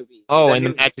Street movies. Oh, and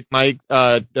the Magic Mike,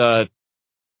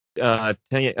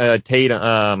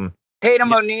 Tatum.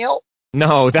 Tatum O'Neal?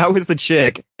 No, that was the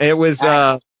chick. It was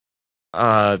Channing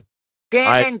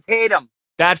Tatum.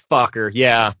 That fucker,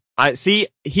 yeah. I see.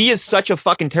 He is such a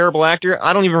fucking terrible actor.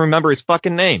 I don't even remember his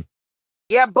fucking name.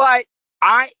 Yeah, but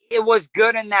it was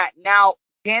good in that. Now,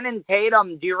 Channing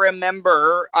Tatum, do you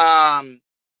remember?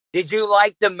 Did you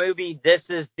like the movie This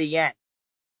Is the End?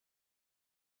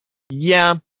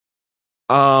 Yeah.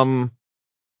 You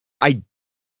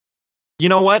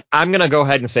know what? I'm gonna go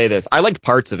ahead and say this. I liked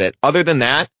parts of it. Other than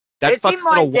that it seemed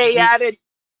like they added.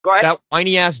 Go ahead. That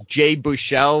whiny ass Jay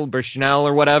Bushnell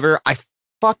or whatever. I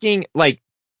fucking like.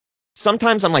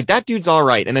 Sometimes I'm like, that dude's all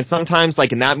right, and then sometimes,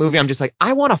 like in that movie, I'm just like,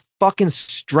 I want to fucking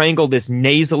strangle this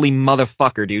nasally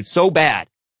motherfucker, dude, so bad.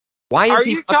 Why is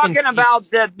he? Are you talking about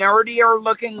the nerdier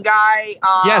looking guy?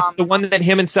 Yes, the one that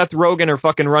him and Seth Rogen are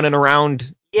fucking running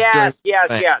around. Yes.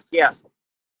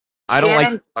 I don't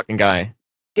like the fucking guy.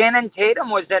 Channing Tatum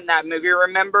was in that movie.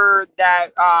 Remember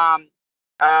that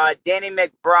Danny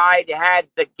McBride had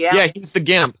the Gimp? Yeah, he's the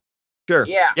Gimp. Sure.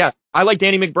 Yeah. I like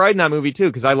Danny McBride in that movie too,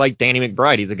 because I like Danny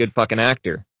McBride. He's a good fucking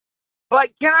actor.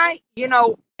 But can I,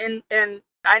 and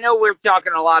I know we're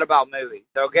talking a lot about movies,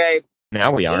 okay?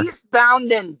 Now we are.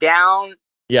 Eastbound and Down.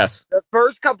 Yes. The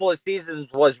first couple of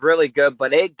seasons was really good,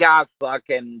 but it got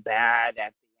fucking bad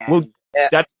at the end. Well,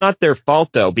 that's not their fault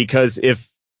though, because if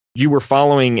you were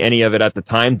following any of it at the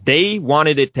time, they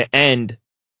wanted it to end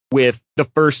with the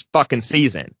first fucking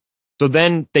season. So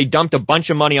then they dumped a bunch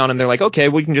of money on him. They're like, okay,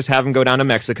 we can just have him go down to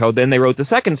Mexico. Then they wrote the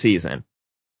second season.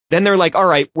 Then they're like, all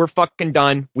right, we're fucking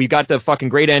done. We got the fucking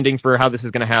great ending for how this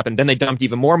is going to happen. Then they dumped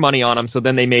even more money on them. So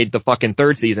then they made the fucking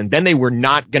third season. Then they were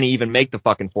not going to even make the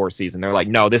fucking fourth season. They're like,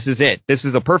 no, this is it. This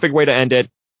is a perfect way to end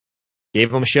it.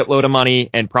 Gave them a shitload of money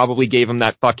and probably gave them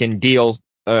that fucking deal,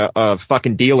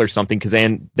 fucking deal or something, because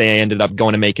they ended up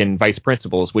going to making Vice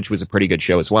Principals, which was a pretty good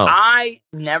show as well. I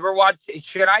never watched.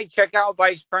 Should I check out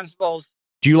Vice Principals?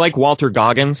 Do you like Walter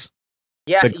Goggins?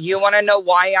 Yeah, you want to know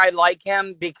why I like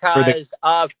him? Because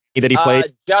of that he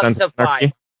played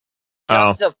Justified.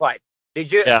 Justified.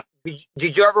 Did you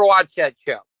ever watch that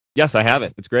show? Yes, I have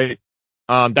it. It's great.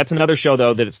 That's another show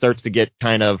though that it starts to get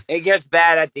kind of. It gets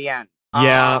bad at the end.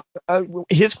 Yeah,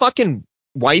 his fucking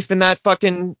wife in that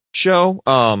fucking show.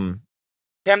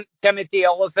 Timothy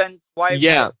Olyphant's wife.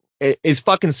 Yeah, is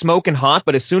fucking smoking hot.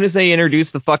 But as soon as they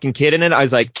introduced the fucking kid in it, I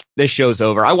was like, this show's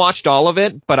over. I watched all of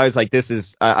it, but I was like, this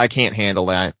is I can't handle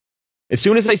that. As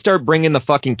soon as they start bringing the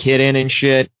fucking kid in and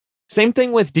shit. Same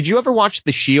thing with. Did you ever watch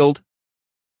The Shield?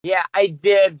 Yeah, I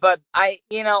did, but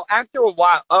after a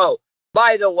while. Oh,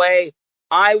 by the way,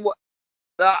 I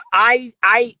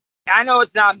know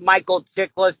it's not Michael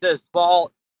Chiklis'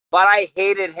 fault, but I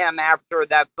hated him after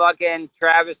that fucking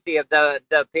travesty of the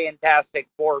Fantastic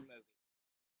Four movie.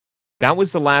 That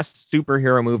was the last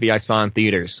superhero movie I saw in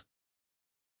theaters.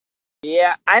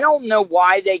 Yeah, I don't know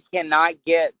why they cannot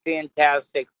get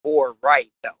Fantastic Four right,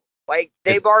 though. Like,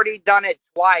 they've already done it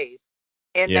twice,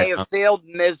 and they have failed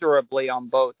miserably on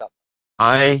both of them.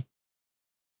 I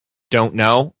don't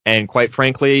know, and quite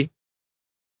frankly,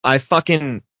 I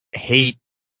fucking hate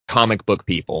comic book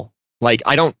people. Like,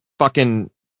 I don't fucking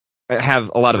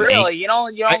have a lot of really. You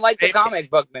don't like the comic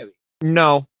book movie?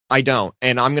 No, I don't,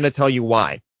 and I'm gonna tell you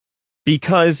why.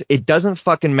 Because it doesn't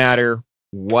fucking matter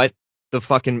what the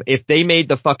fucking if they made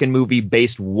the fucking movie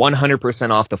based 100%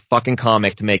 off the fucking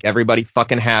comic to make everybody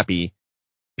fucking happy,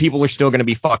 people are still gonna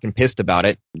be fucking pissed about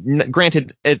it.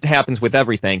 Granted, it happens with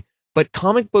everything, but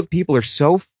comic book people are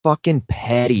so fucking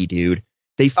petty, dude.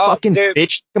 They fucking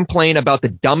bitch, complain about the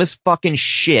dumbest fucking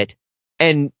shit,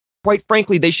 and quite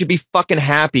frankly, they should be fucking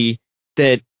happy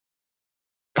that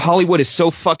Hollywood is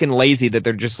so fucking lazy that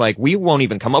they're just like, we won't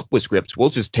even come up with scripts.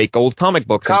 We'll just take old comic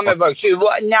books.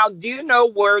 Now, do you know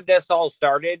where this all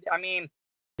started? I mean,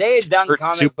 they had done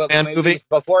comic book movies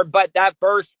before, but that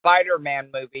first Spider-Man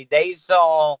movie, they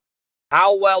saw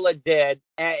how well it did,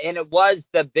 and it was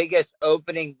the biggest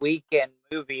opening weekend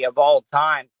movie of all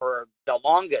time for the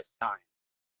longest time.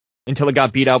 Until it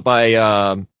got beat out by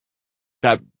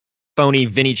that phony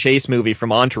Vinny Chase movie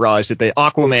from Entourage that the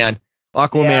Aquaman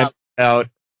out.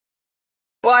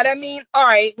 But I mean, all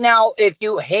right, now if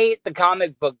you hate the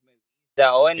comic book movies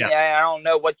though, and I don't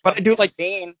know what you've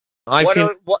seen. I've seen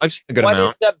a good amount. What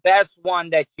is the best one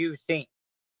that you've seen?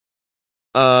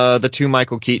 The two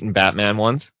Michael Keaton Batman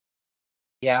ones.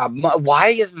 Yeah, why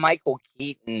is Michael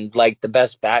Keaton like the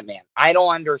best Batman? I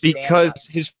don't understand. Because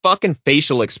his fucking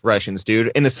facial expressions,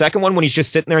 dude. In the second one, when he's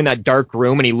just sitting there in that dark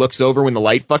room and he looks over when the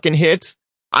light fucking hits,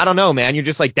 I don't know, man. You're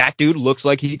just like, that dude looks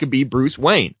like he could be Bruce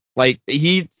Wayne. Like,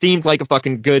 he seemed like a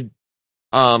fucking good,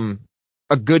 a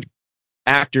good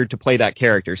actor to play that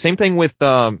character. Same thing with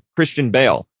Christian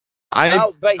Bale. But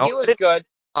he was good.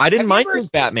 I didn't mind his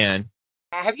Batman.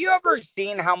 Have you ever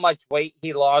seen how much weight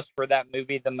he lost for that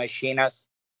movie, The Machinist?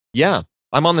 Yeah,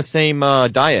 I'm on the same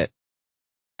diet.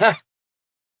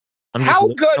 How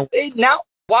good? Now,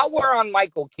 while we're on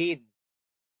Michael Keaton,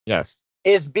 yes,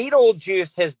 is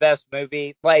Beetlejuice his best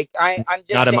movie? Like, I'm just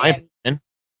not saying, in my opinion.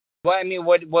 Well, I mean,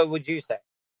 what would you say?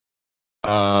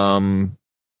 Probably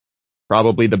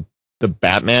the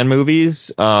Batman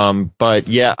movies. But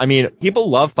yeah, I mean, people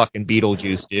love fucking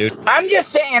Beetlejuice, dude. I'm just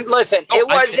saying, listen, it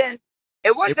wasn't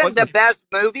the best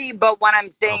movie, but what I'm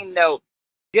saying though,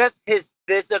 just his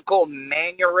physical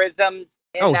mannerisms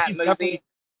in that movie.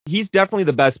 He's definitely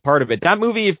the best part of it. That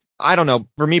movie, I don't know,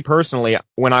 for me personally,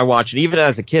 when I watched it, even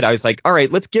as a kid, I was like, all right,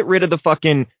 let's get rid of the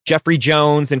fucking Jeffrey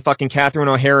Jones and fucking Catherine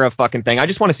O'Hara fucking thing. I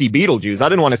just want to see Beetlejuice. I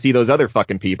didn't want to see those other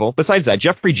fucking people. Besides that,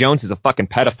 Jeffrey Jones is a fucking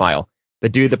pedophile. The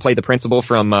dude that played the principal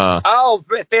from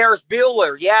Ferris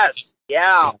Bueller. Yes.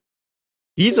 Yeah.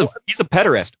 He's a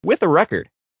pederast with a record.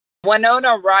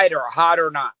 Winona Ryder, hot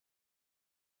or not?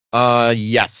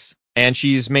 Yes. And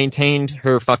she's maintained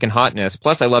her fucking hotness.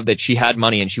 Plus, I love that she had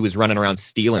money and she was running around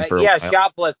stealing for a while.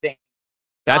 Shoplifting.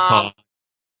 That's hot.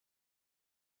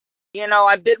 You know,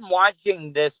 I've been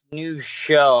watching this new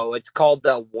show. It's called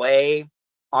The Way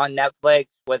on Netflix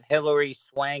with Hilary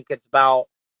Swank. It's about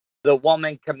the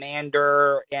woman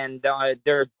commander, and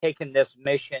they're taking this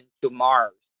mission to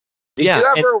Mars. Did you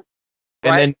ever?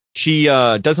 And then she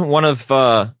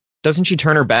doesn't she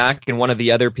turn her back and one of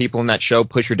the other people in that show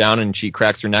push her down and she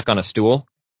cracks her neck on a stool?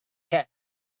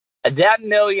 That $1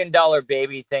 million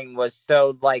baby thing was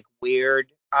so like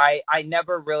weird. I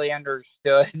never really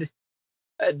understood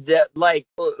that. Like,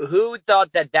 who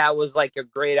thought that was like a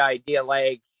great idea?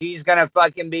 Like, she's gonna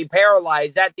fucking be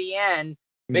paralyzed at the end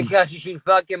because she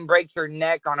fucking breaks her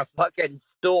neck on a fucking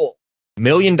stool. $1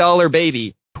 million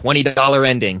baby, $20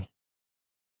 ending.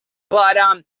 But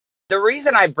the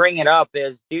reason I bring it up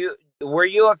is, were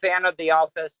you a fan of The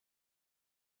Office?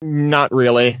 Not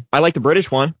really. I like the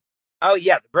British one. Oh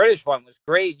yeah, the British one was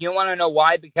great. You want to know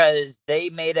why? Because they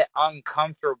made it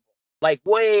uncomfortable, like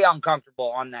way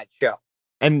uncomfortable on that show.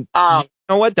 And you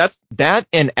know what? That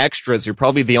and Extras are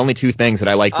probably the only two things that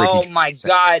I like. Oh my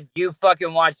God, you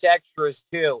fucking watch Extras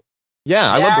too.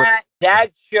 Yeah, I love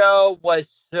that show was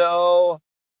so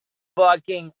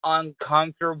fucking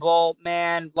uncomfortable,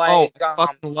 man. Like, I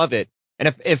fucking love it.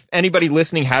 And if anybody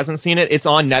listening hasn't seen it, it's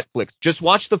on Netflix. Just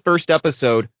watch the first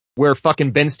episode where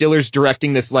fucking Ben Stiller's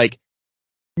directing this like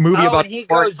movie about. And he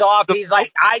goes off. He's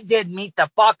like, I did Meet the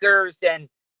Fuckers and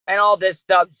all this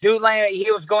stuff. Zoolander.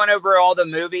 He was going over all the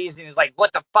movies and he's like,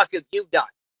 what the fuck have you done?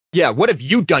 Yeah, what have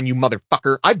you done, you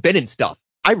motherfucker? I've been in stuff.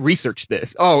 I researched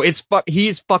this. Oh,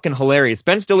 he's fucking hilarious.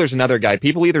 Ben Stiller's another guy.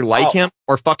 People either like him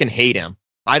or fucking hate him.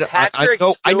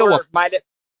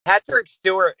 Patrick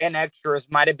Stewart in Extras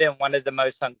might have been one of the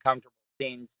most uncomfortable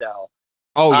scenes, though.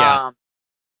 Oh yeah.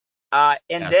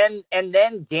 And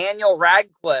then Daniel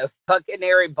Radcliffe, fucking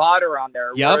Harry Potter on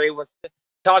there, where he was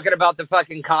talking about the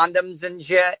fucking condoms and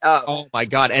shit. Oh my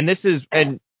God!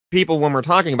 And people, when we're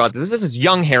talking about this is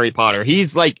young Harry Potter.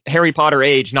 He's like Harry Potter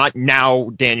age, not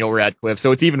now Daniel Radcliffe.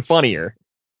 So it's even funnier.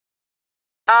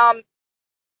 But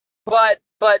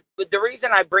the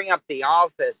reason I bring up The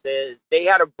Office is they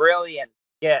had a brilliant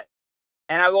skit,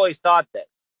 and I've always thought this.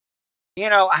 You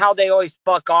know how they always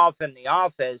fuck off in The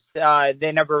Office.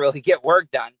 They never really get work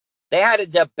done. They had a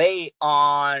debate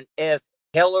on if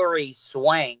Hilary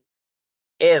Swank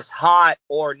is hot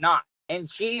or not, and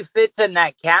she fits in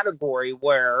that category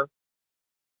where,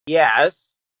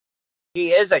 yes, she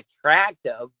is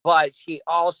attractive, but she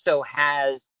also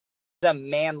has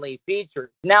some manly features.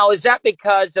 Now, is that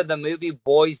because of the movie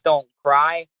Boys Don't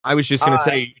Cry? I was just going to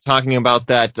say, you're talking about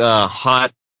that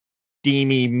hot,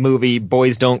 steamy movie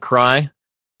Boys Don't Cry?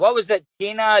 What was it?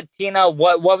 Tina,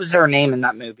 what was her name in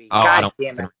that movie? Oh, I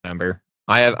don't remember.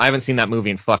 I haven't seen that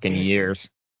movie in fucking years.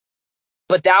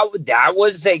 But that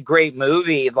was a great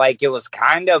movie. Like, it was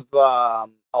kind of a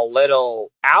little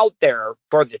out there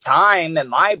for the time, in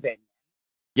my opinion.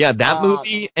 Yeah, that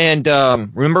movie, and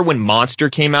remember when Monster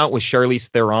came out with Charlize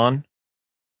Theron?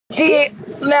 See,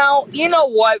 now, you know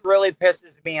what really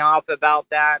pisses me off about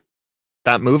that?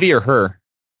 That movie or her?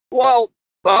 Well,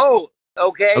 both,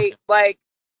 okay? Like,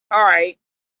 all right,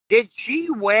 did she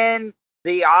win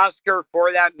the Oscar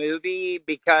for that movie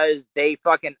because they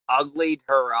fucking uglied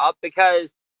her up?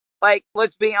 Because, like,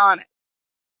 let's be honest.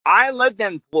 I lived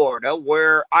in Florida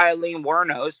where Eileen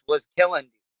Wuornos was killing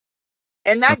me.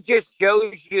 And that just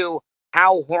shows you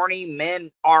how horny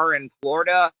men are in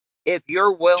Florida. If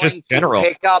you're willing to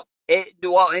pick up it,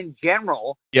 well, in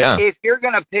general, if you're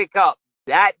gonna pick up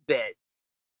that bitch,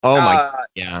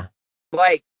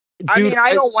 like, dude, I mean,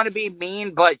 I don't want to be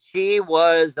mean, but she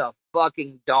was a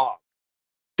fucking dog.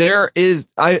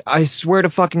 I swear to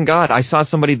fucking God, I saw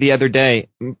somebody the other day.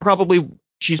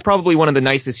 She's probably one of the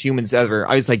nicest humans ever.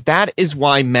 I was like, that is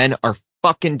why men are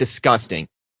fucking disgusting.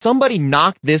 Somebody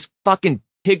knocked this fucking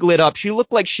piglet up. She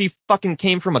looked like she fucking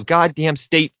came from a goddamn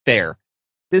state fair.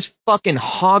 This fucking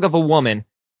hog of a woman.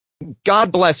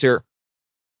 God bless her.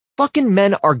 Fucking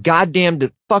men are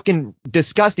goddamn fucking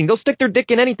disgusting. They'll stick their dick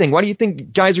in anything. Why do you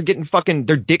think guys are getting fucking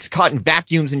their dicks caught in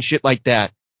vacuums and shit like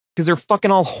that? Because they're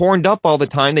fucking all horned up all the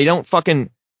time. They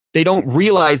don't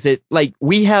realize it. Like,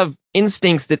 we have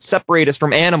instincts that separate us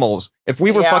from animals. If we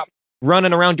were fucking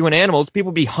running around doing animals, people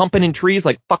would be humping in trees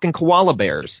like fucking koala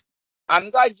bears.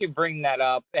 I'm glad you bring that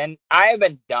up, and I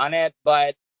haven't done it,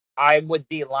 but I would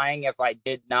be lying if I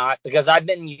did not, because I've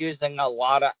been using a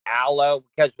lot of aloe,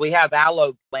 because we have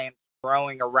aloe plants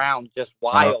growing around just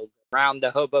wild around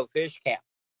the Hobo Fish Camp.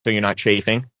 So you're not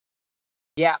chafing?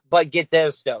 Yeah, but get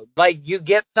this though, like, you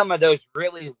get some of those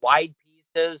really wide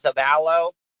pieces of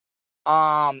aloe,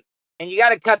 and you got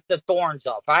to cut the thorns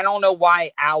off. I don't know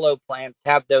why aloe plants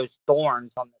have those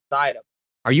thorns on the side of them.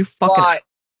 Are you fucking...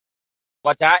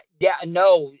 What's that? Yeah,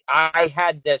 no, I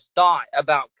had this thought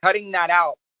about cutting that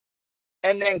out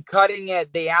and then cutting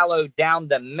the aloe down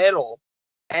the middle,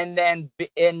 and then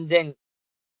you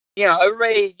know,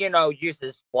 everybody, you know,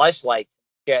 uses fleshlights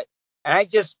and shit, and I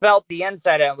just felt the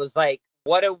inside and it was like,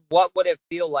 what would it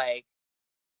feel like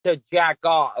to jack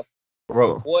off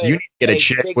Bro, you need to get a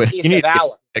chick with you need to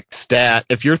get a stat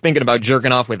if you're thinking about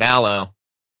jerking off with aloe.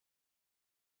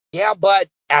 Yeah, but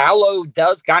aloe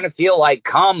does kind of feel like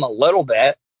cum a little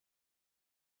bit.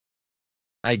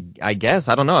 I guess.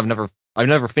 I don't know. I've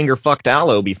never finger fucked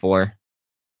aloe before.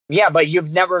 Yeah, but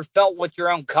you've never felt what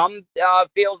your own cum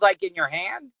feels like in your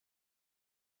hand?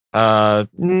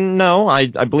 No, I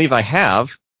believe I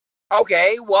have.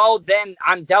 Okay, well then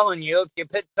I'm telling you, if you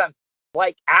put some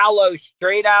like aloe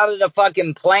straight out of the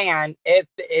fucking plant,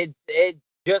 it's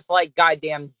just like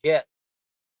goddamn jit.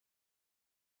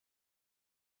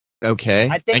 Okay.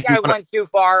 I think I went too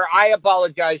far. I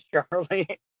apologize, Charlie.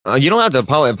 You don't have to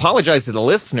apologize to the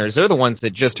listeners. They're the ones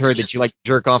that just heard that you like to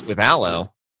jerk off with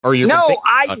aloe. Or No,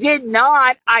 I did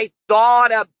not. I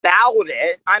thought about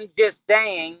it. I'm just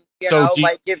saying, if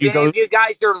any of you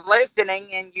guys are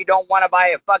listening and you don't want to buy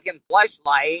a fucking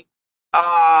fleshlight,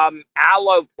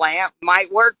 aloe plant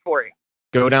might work for you.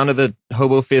 Go down to the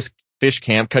hobo fish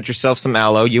camp, cut yourself some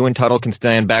aloe. You and Tuttle can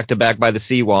stand back to back by the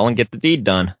seawall and get the deed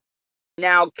done.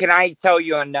 Now, can I tell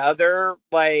you another,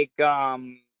 little,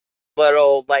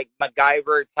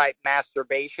 MacGyver type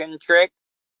masturbation trick?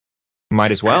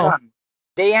 Might as well.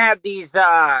 They have these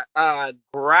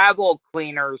gravel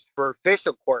cleaners for fish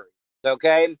aquariums,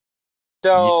 okay?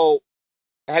 So,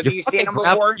 have you seen them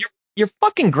before? You're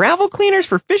fucking gravel cleaners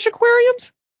for fish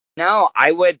aquariums? No,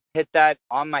 I would hit that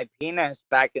on my penis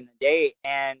back in the day,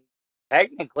 and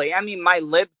technically, I mean, my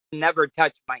lips never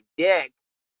touched my dick,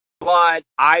 but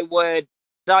I would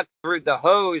suck through the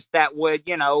hose that would,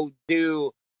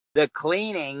 do the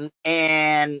cleaning,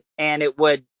 and it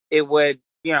would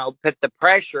put the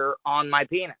pressure on my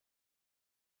penis.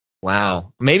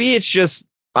 Wow. Maybe it's just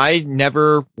I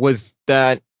never was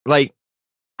that,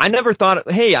 I never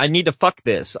thought, hey, I need to fuck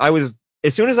this.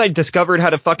 As soon as I discovered how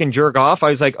to fucking jerk off,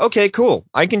 I was like, okay, cool.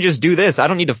 I can just do this. I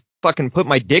don't need to fucking put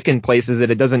my dick in places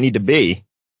that it doesn't need to be.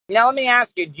 Now, let me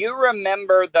ask you, do you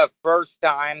remember the first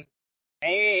time?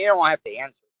 You don't have to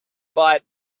answer, but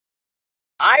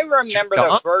I remember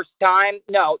the first time.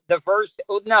 No,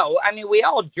 I mean, we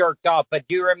all jerked off, but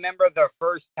do you remember the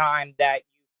first time that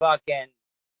you fucking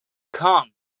cum?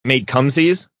 Made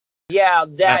cumsies? Yeah,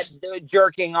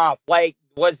 jerking off. Like,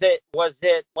 was it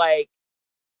like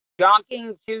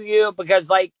shocking to you? Because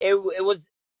it was,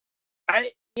 I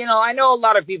know a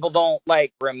lot of people don't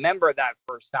remember that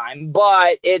first time,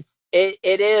 but it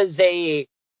is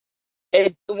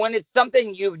when it's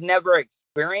something you've never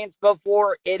experienced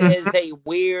before, it is a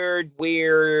weird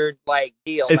deal.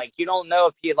 You don't know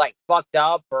if you fucked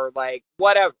up or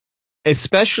whatever.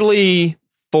 Especially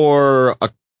for a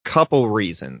couple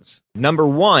reasons. Number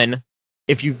one,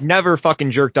 if you've never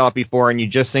fucking jerked off before and you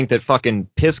just think that fucking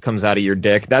piss comes out of your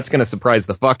dick, that's going to surprise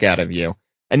the fuck out of you.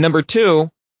 And number two,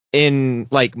 in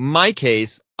my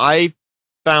case, I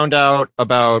found out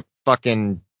about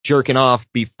fucking jerking off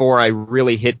before I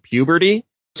really hit puberty.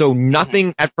 So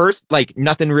nothing at first,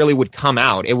 nothing really would come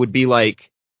out. It would be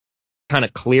kind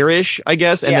of clearish, I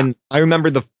guess. And then I remember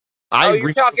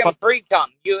you're talking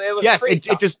pre-cum. Yes,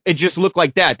 it just looked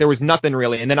like that. There was nothing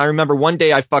really. And then I remember one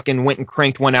day I fucking went and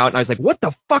cranked one out and I was like, what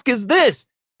the fuck is this?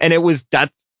 And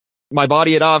my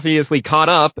body had obviously caught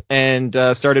up and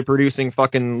started producing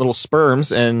fucking little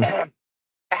sperms. And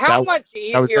how much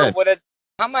easier would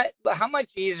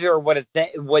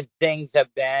things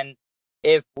have been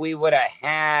if we would have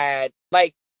had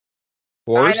I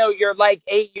know you're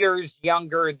 8 years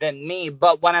younger than me,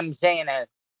 but what I'm saying is,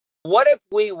 what if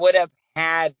we would have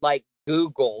had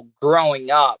Google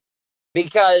growing up?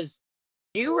 Because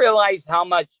do you realize how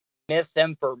much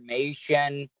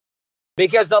misinformation?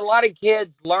 Because a lot of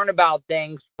kids learn about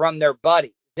things from their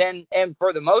buddies, and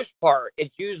for the most part,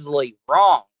 it's usually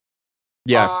wrong.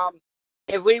 Yes.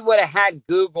 If we would have had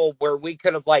Google where we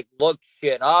could have looked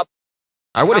shit up,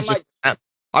 I would have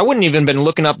I wouldn't even been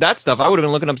looking up that stuff. I would have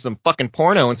been looking up some fucking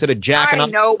porno instead of jacking up.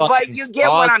 I know, but you get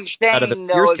what I'm saying,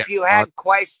 though, if you had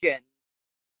questions.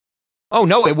 Oh,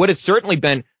 no, it would have certainly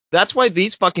been. That's why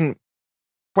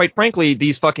quite frankly,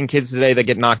 these fucking kids today that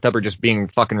get knocked up are just being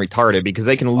fucking retarded because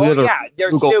they can literally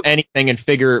Google anything and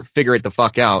figure it the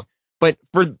fuck out. But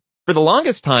for the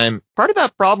longest time, part of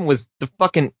that problem was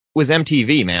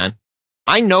MTV, man.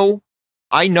 I know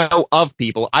of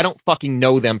people. I don't fucking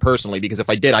know them personally because if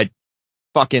I did, I'd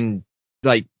fucking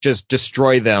just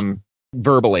destroy them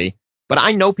verbally. But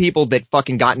I know people that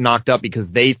fucking got knocked up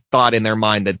because they thought in their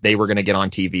mind that they were going to get on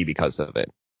TV because of it.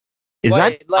 The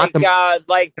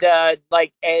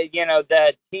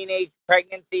teenage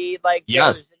pregnancy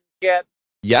yes. shit?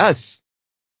 Yes.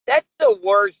 That's the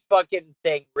worst fucking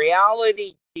thing.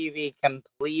 Reality TV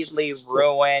completely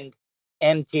ruined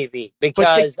MTV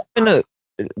because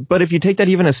but if you take that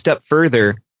even a step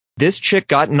further, this chick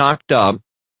got knocked up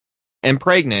and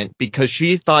pregnant because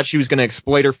she thought she was going to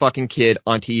exploit her fucking kid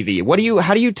on TV.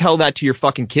 How do you tell that to your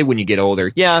fucking kid when you get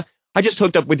older? Yeah, I just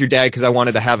hooked up with your dad because I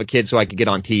wanted to have a kid so I could get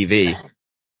on TV.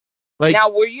 Like,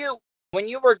 now, when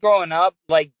you were growing up,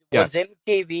 like, was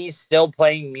MTV still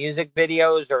playing music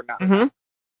videos or not? Mm-hmm.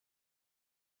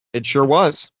 It sure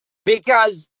was.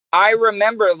 Because I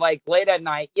remember, like, late at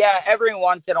night, every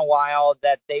once in a while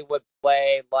that they would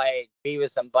play, like,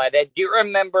 Beavis and Butthead. Do you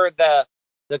remember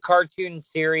the cartoon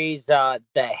series, The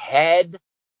Head,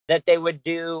 that they would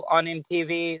do on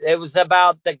MTV? It was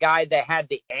about the guy that had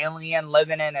the alien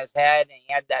living in his head, and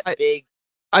he had that big...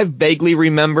 I vaguely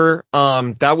remember.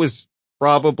 That was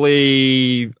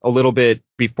probably a little bit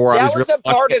before I was really a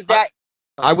part of that.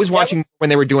 I was watching when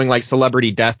they were doing, like,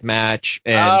 Celebrity Deathmatch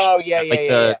and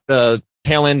the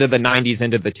tail end of the 90s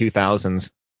into the 2000s.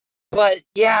 But,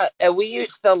 we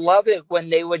used to love it when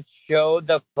they would show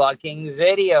the fucking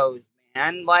videos,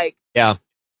 man. Like, yeah.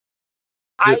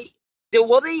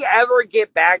 Will they ever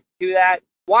get back to that?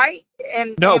 Why?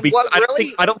 No, because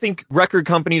I don't think record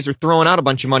companies are throwing out a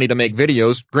bunch of money to make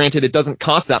videos. Granted, it doesn't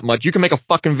cost that much. You can make a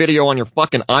fucking video on your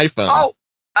fucking iPhone. Oh,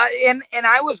 and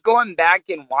I was going back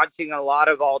and watching a lot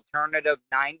of alternative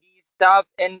 90s stuff,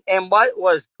 and what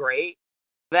was great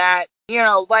that,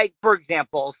 like, for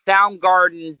example,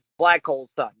 Soundgarden's Black Hole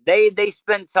Sun, they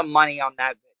spent some money on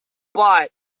that,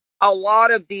 but a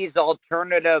lot of these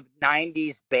alternative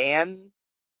 90s bands,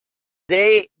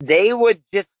 they would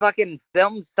just fucking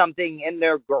film something in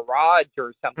their garage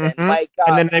or something. Mm-hmm. Like,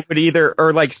 and then they would either,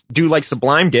 or like do like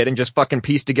Sublime did and just fucking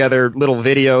piece together little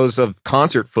videos of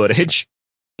concert footage.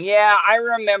 Yeah, I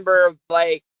remember,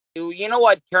 like, you know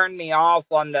what turned me off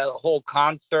on the whole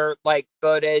concert, like,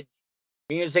 footage,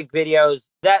 music videos?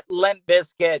 That Limp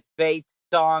Bizkit Faith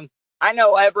song. I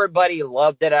know everybody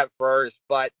loved it at first,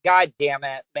 but god damn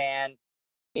it, man.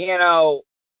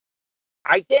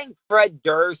 I think Fred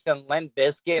Durst and Limp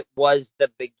Bizkit was the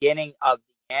beginning of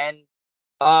the end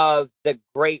of the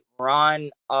great run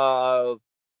of,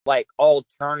 like,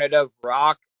 alternative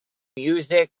rock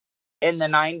music in the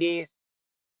 90s.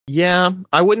 Yeah,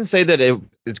 I wouldn't say that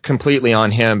it's completely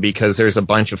on him because there's a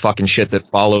bunch of fucking shit that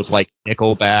followed, like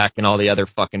Nickelback and all the other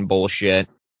fucking bullshit.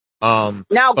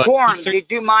 Now, Korn,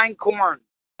 did you mind Korn?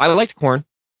 I liked Korn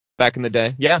back in the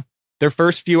day. Yeah, their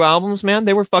first few albums, man,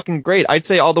 they were fucking great. I'd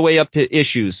say all the way up to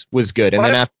Issues was good, and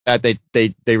then after that,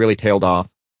 they really tailed off.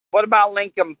 What about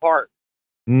Linkin Park?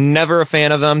 Never a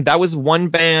fan of them. That was one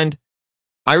band.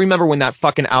 I remember when that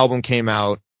fucking album came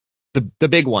out, the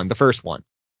big one, the first one.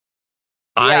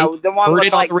 Yeah, the one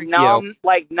with,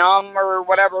 like Numb or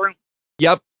whatever.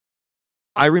 Yep.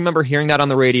 I remember hearing that on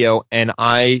the radio, and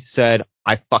I said,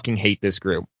 I fucking hate this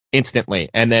group instantly.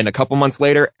 And then a couple months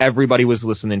later, everybody was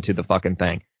listening to the fucking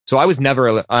thing. So I was never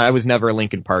a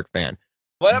Linkin Park fan.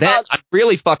 I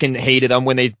really fucking hated them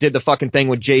when they did the fucking thing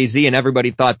with Jay-Z, and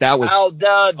everybody thought that was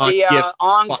the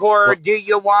encore. Do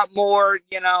you want more?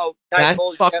 Type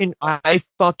bullshit. I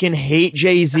fucking hate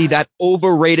Jay-Z. That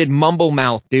overrated mumble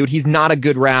mouth, dude. He's not a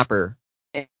good rapper.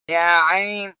 Yeah, I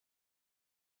mean,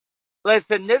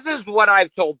 listen. This is what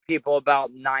I've told people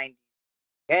about 90s,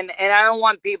 and I don't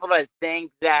want people to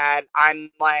think that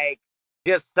I'm, like,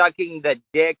 just sucking the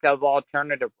dick of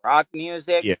alternative rock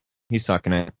music. Yeah, he's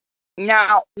sucking it.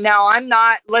 Now I'm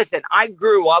not. Listen, I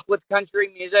grew up with country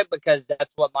music because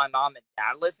that's what my mom and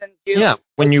dad listened to. Yeah,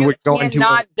 when you were going to. You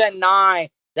cannot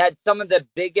deny that some of the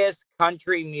biggest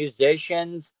country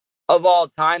musicians of all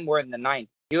time were in the 90s.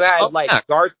 You had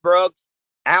Garth Brooks,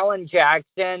 Alan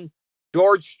Jackson,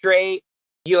 George Strait.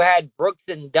 You had Brooks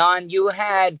and Dunn. You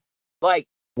had, like.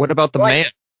 What about the man,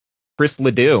 Chris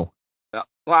Ledoux?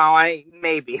 Well,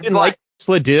 maybe. You didn't like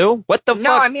Ledoux? What the fuck?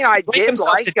 No, I mean, I did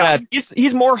like him.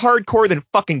 He's more hardcore than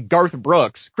fucking Garth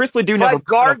Brooks. Chris Ledoux never. But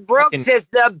Garth Brooks is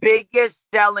the biggest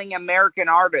selling American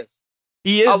artist.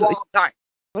 He is of all time.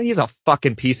 Well, he's a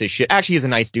fucking piece of shit. Actually, he's a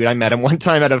nice dude. I met him one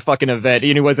time at a fucking event,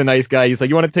 and he was a nice guy. He's like,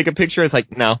 "You want to take a picture?" I was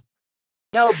like, "No."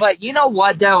 No, but you know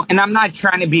what though, and I'm not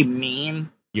trying to be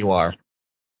mean. You are.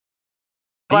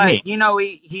 But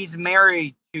he's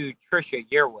married to Trisha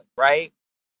Yearwood, right?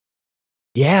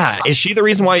 Yeah, is she the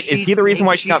reason why? Is he the reason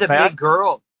why she got fat? She's a big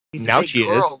girl. Now she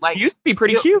is. Like, she used to be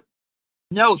pretty cute.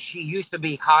 No, she used to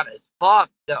be hot as fuck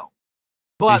though.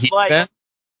 But like,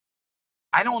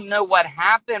 I don't know what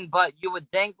happened, but you would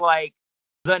think like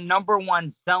the number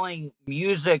one selling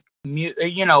American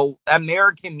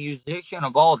musician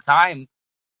of all time.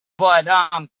 But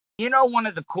one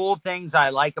of the cool things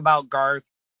I like about Garth,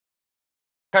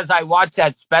 because I watched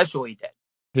that special he did.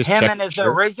 Him and his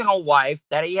original wife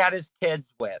that he had his kids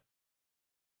with.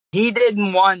 he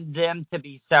didn't want them to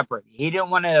be separate. He didn't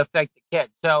want to affect the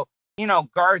kids. So,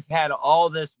 Garth had all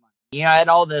this money, had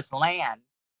all this land,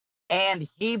 and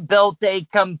he built a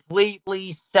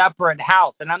completely separate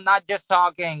house. And I'm not just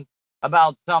talking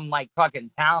about some like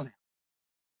fucking townhouse,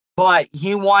 but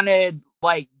he wanted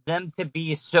like them to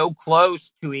be so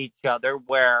close to each other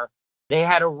where they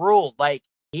had a rule. Like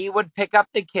he would pick up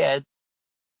the kids,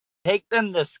 take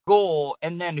them to school,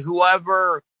 and then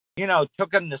whoever,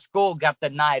 took them to school got the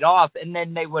night off, and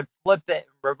then they would flip it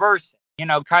and reverse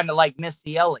it, kind of like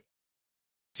Missy Elliott.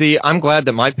 See, I'm glad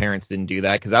that my parents didn't do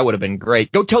that, because that would have been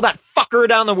great. Go tell that fucker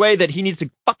down the way that he needs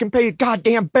to fucking pay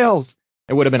goddamn bills.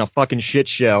 It would have been a fucking shit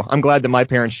show. I'm glad that my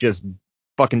parents just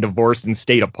fucking divorced and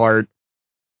stayed apart.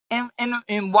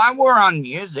 And while we're on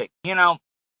music, I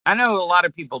know a lot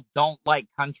of people don't like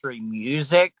country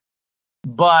music,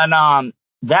 but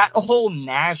that whole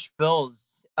Nashville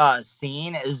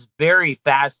scene is very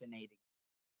fascinating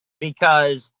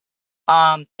because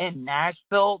in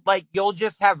Nashville, like you'll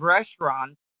just have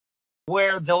restaurants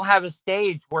where they'll have a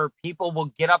stage where people will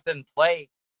get up and play,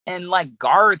 and like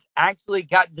Garth actually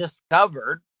got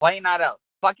discovered playing at a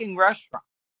fucking restaurant.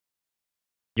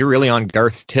 You're really on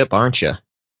Garth's tip, aren't you?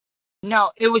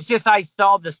 No, it was just I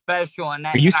saw the special and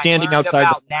Are you standing outside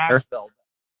about Nashville.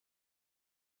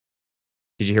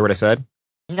 Did you hear what I said?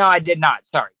 No, I did not.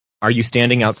 Sorry. Are you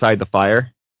standing outside the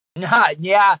fire?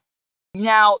 Yeah.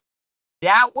 Now,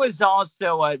 that was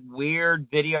also a weird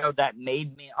video that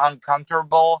made me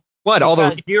uncomfortable. What?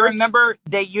 Do you remember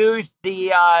they used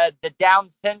the Down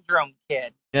syndrome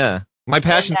kid? Yeah. My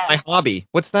passion's my hobby.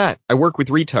 What's that? I work with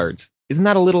retards. Isn't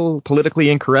that a little politically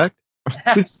incorrect?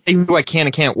 Who's saying who I can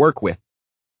and can't work with?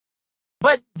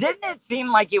 But didn't it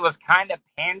seem like it was kind of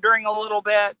pandering a little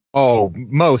bit? Oh,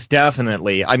 most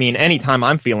definitely. I mean, anytime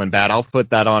I'm feeling bad, I'll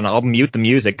put that on. I'll mute the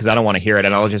music because I don't want to hear it,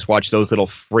 and I'll just watch those little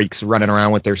freaks running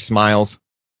around with their smiles.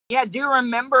 Yeah, do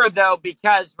remember, though,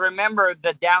 because remember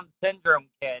the Down syndrome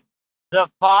kid, the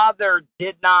father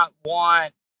did not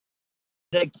want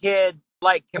the kid,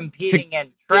 like, competing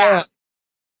in track. Yeah.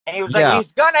 And he was like,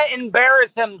 he's going to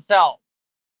embarrass himself.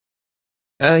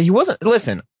 He wasn't.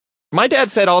 Listen, my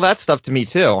dad said all that stuff to me,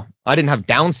 too. I didn't have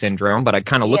Down syndrome, but I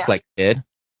kind of looked like a kid.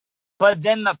 But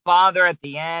then the father at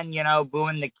the end,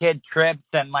 when the kid trips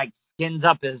and, like, skins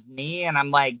up his knee, and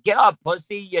I'm like, get up,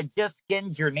 pussy, you just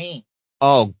skinned your knee.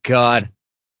 Oh, God.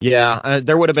 Yeah,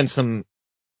 there would have been some,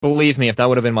 believe me, if that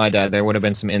would have been my dad, there would have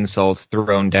been some insults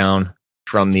thrown down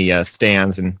from the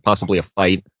stands and possibly a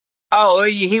fight. Oh,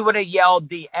 he would have yelled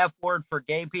the F word for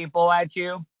gay people at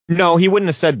you? No, he wouldn't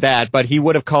have said that, but he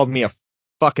would have called me a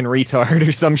fucking retard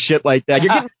or some shit like that.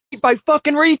 You're getting beat by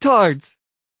fucking retards.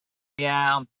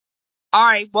 Yeah. All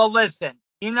right, well, listen.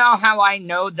 You know how I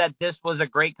know that this was a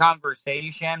great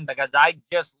conversation? Because I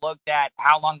just looked at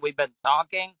how long we've been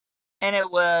talking, and it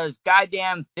was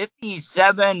goddamn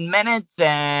 57 minutes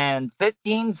and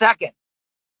 15 seconds.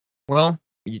 Well,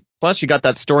 plus you got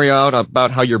that story out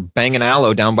about how you're banging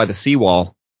aloe down by the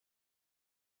seawall.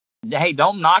 Hey,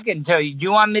 don't knock it until you... Do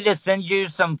you want me to send you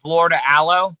some Florida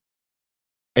aloe?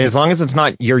 As long as it's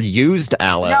not your used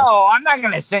aloe. No, I'm not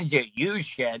going to send you used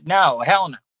shit. No, hell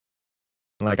no.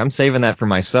 Like, I'm saving that for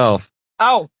myself.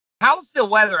 Oh, how's the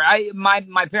weather? My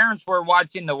parents were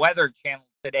watching the Weather Channel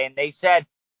today, and they said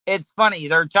it's funny.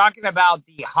 They're talking about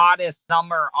the hottest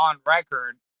summer on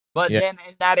record, but then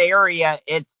in that area,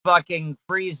 it's fucking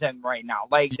freezing right now.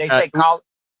 Like, they say...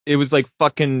 It was like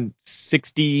fucking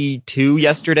 62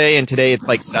 yesterday, and today it's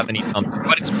like 70-something.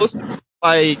 But it's supposed to,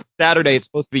 by Saturday, it's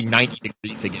supposed to be 90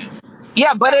 degrees again.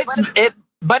 Yeah, but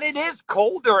it is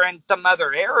colder in some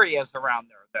other areas around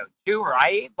there, though, too,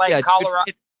 right? Like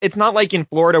Colorado. It's not like in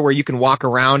Florida where you can walk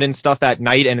around and stuff at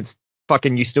night, and it's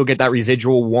fucking, you still get that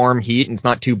residual warm heat, and it's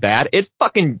not too bad.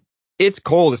 It's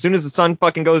cold. As soon as the sun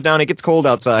fucking goes down, it gets cold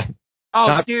outside. Oh,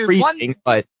 not dude, freezing,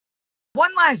 but...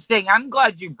 One last thing. I'm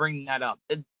glad you bring that up.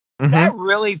 That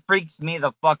really freaks me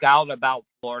the fuck out about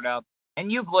Florida.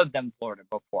 And you've lived in Florida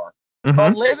before.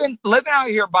 But living out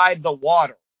here by the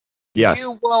water. Yes.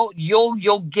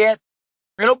 You'll get,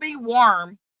 it'll be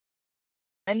warm,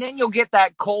 and then you'll get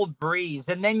that cold breeze,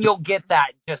 and then you'll get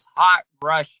that just hot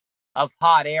rush of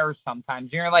hot air sometimes.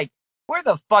 And you're like, where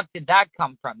the fuck did that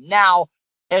come from? Now,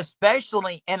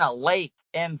 especially in a lake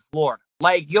in Florida.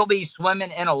 Like, you'll be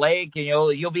swimming in a lake, and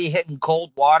you'll be hitting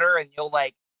cold water, and you'll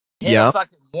like hit a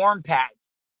fucking warm patch.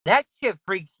 That shit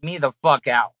freaks me the fuck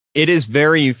out. It is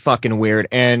very fucking weird.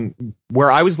 And where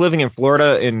I was living in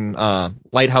Florida in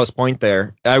Lighthouse Point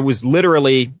there, I was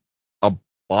literally a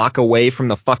block away from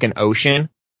the fucking ocean.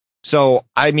 So,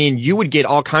 I mean, you would get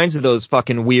all kinds of those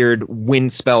fucking weird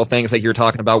wind spell things like you're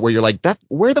talking about where you're like,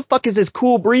 where the fuck is this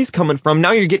cool breeze coming from?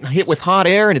 Now you're getting hit with hot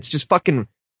air and it's just fucking,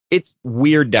 it's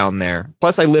weird down there.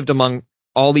 Plus, I lived among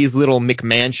all these little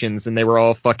McMansions and they were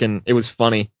all fucking, it was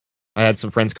funny. I had some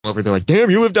friends come over, they're like,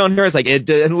 damn, you live down here? I was like,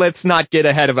 let's not get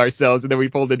ahead of ourselves. And then we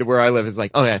pulled into where I live. It's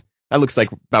like, oh yeah, that looks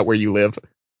like about where you live.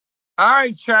 All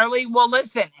right, Charlie. Well,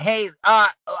 listen, hey,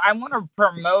 I want to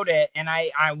promote it, and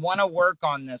I want to work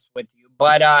on this with you.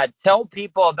 But tell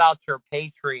people about your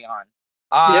Patreon.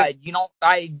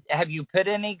 Have you put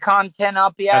any content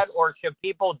up yet, Yes. Or should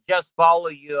people just follow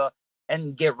you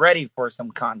and get ready for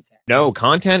some content? No,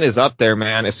 content is up there,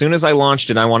 man. As soon as I launched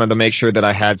it, I wanted to make sure that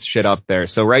I had shit up there.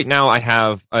 So right now I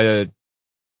have a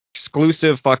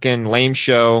exclusive fucking lame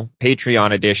show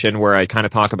Patreon edition where I kind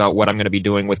of talk about what I'm going to be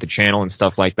doing with the channel and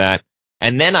stuff like that.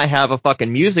 And then I have a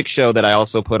fucking music show that I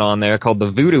also put on there called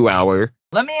the Voodoo Hour.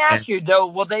 Let me ask you though,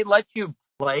 will they let you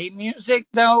play music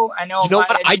though? I know. You know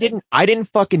what? I didn't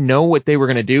fucking know what they were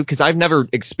going to do because I've never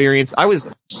experienced. I was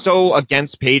so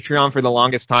against Patreon for the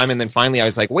longest time, and then finally I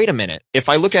was like, wait a minute. If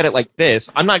I look at it like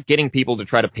this, I'm not getting people to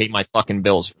try to pay my fucking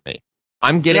bills for me.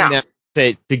 I'm getting them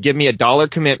to give me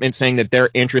 $1 commitment saying that they're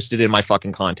interested in my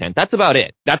fucking content. That's about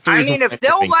it. That's the reason. I mean,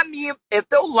 if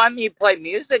they'll let me play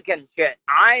music and shit,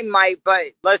 I might. But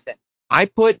listen,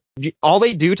 all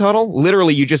they do, Tuttle,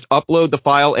 literally you just upload the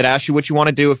file. It asks you what you want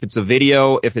to do, if it's a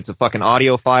video, if it's a fucking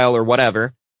audio file or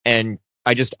whatever. And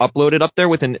I just upload it up there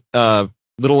with a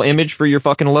little image for your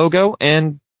fucking logo,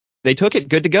 and they took it.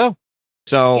 Good to go.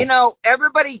 So, you know,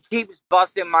 everybody keeps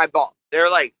busting my balls.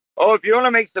 They're like, oh, if you want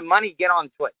to make some money, get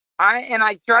on Twitch.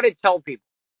 I try to tell people,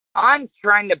 I'm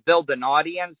trying to build an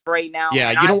audience right now. Yeah,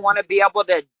 and I don't want to be able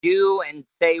to do and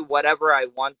say whatever I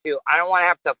want to. I don't want to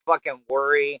have to fucking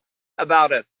worry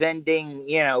about offending,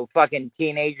 fucking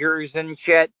teenagers and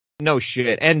shit. No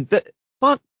shit. And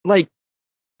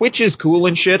Twitch is cool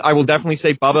and shit. I will definitely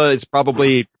say Bubba is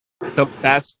probably the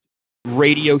best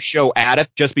radio show at it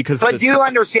just because. But do you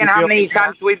understand how many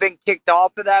times we've been kicked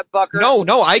off of that fucker?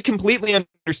 No, I completely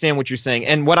understand what you're saying.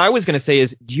 And what I was going to say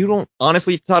is,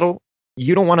 honestly, Tuttle,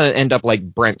 you don't want to end up like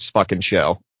Brent's fucking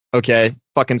show. Okay?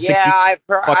 Fucking 60. Yeah,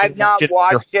 I've not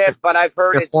watched it, but I've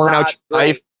heard it's not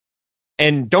great.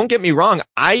 And don't get me wrong,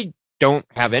 I don't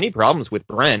have any problems with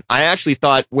Brent. I actually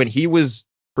thought when he was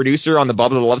producer on the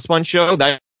Bubba the Love Sponge show,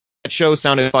 that show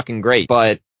sounded fucking great.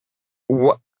 But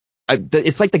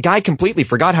it's like the guy completely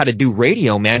forgot how to do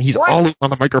radio, man. He's always on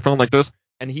the microphone like this,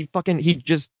 and he's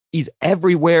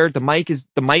everywhere. The mic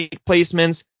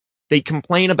placements. They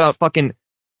complain about fucking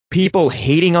people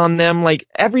hating on them. Like,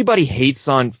 everybody hates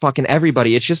on fucking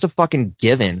everybody. It's just a fucking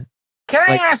given. Can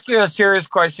I ask you a serious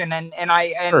question? I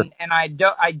don't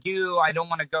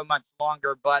want to go much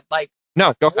longer, but like,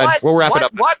 no, go ahead. We'll wrap it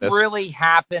up. What really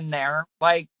happened there?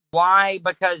 Like, why?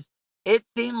 Because it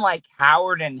seemed like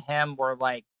Howard and him were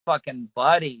like fucking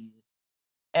buddies,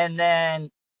 and then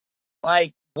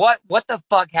like, what the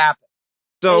fuck happened?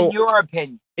 So, in your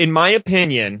opinion? In my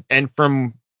opinion, and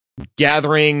from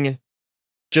gathering,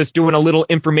 just doing a little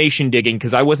information digging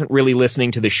because I wasn't really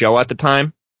listening to the show at the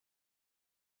time.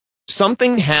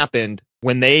 Something happened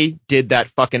when they did that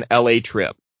fucking LA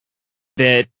trip.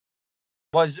 Did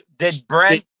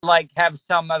Brent have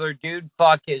some other dude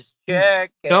fuck his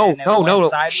chick? No.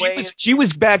 She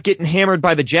was back getting hammered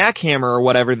by the jackhammer or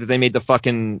whatever that they made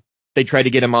they tried to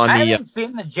get him on I haven't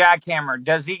seen the jackhammer.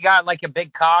 Does he got like a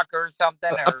big cock or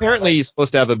something? Apparently he's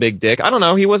supposed to have a big dick. I don't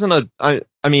know. He wasn't I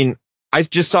mean, I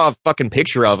just saw a fucking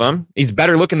picture of him. He's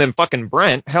better looking than fucking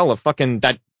Brent. Hell,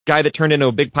 that guy that turned into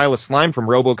a big pile of slime from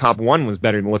RoboCop 1 was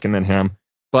better looking than him.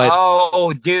 But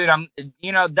dude,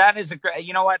 that is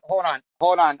you know what? Hold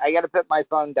on. I got to put my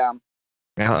phone down.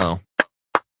 Uh-oh.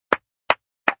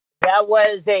 That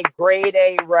was a grade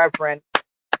A reference.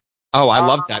 Oh, I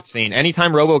love that scene.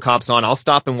 Anytime RoboCop's on, I'll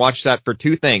stop and watch that for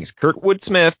two things. Kurtwood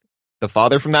Smith, the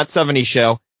father from that 70s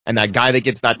show, and that guy that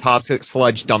gets that toxic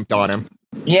sludge dumped on him.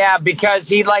 Yeah, because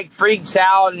he freaks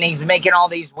out and he's making all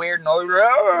these weird noises.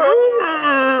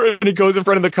 And he goes in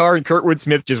front of the car and Kurtwood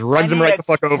Smith just runs him right the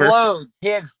fuck over. He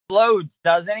explodes,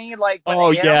 doesn't he?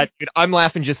 Dude, I'm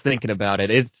laughing just thinking about it.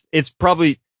 It's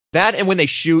probably that, and when they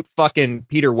shoot fucking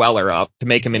Peter Weller up to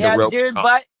make him into RoboCop. Dude,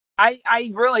 but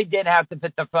I really did have to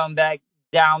put the phone back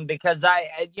down because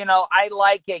I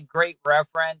like a great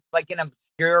reference, like an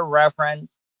obscure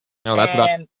reference. No, that's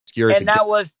about obscure. And that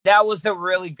was a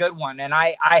really good one, and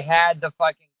I had to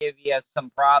fucking give you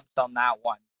some props on that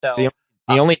one. So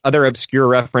the only other obscure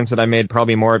reference that I made,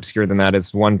 probably more obscure than that,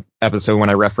 is one episode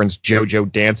when I referenced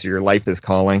JoJo Dancer, Your Life is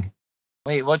Calling.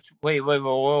 Wait,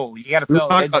 whoa, you gotta fill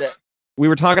it. we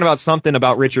were talking about something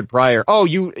about Richard Pryor. Oh,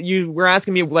 you were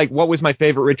asking me like what was my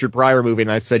favorite Richard Pryor movie,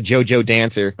 and I said JoJo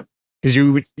Dancer because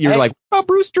you're like, oh,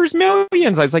 Brewster's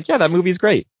Millions. I was like, yeah, that movie's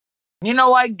great. You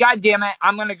know what? God damn it,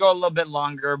 I'm gonna go a little bit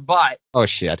longer, but oh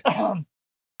shit,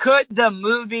 could the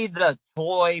movie The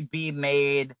Toy be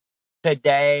made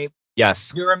today?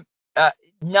 Yes.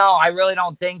 No, I really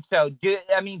don't think so.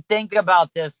 Think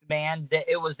about this, man. That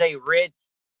it was a rich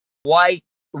white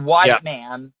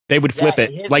man. They would flip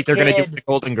it like they're going to do with the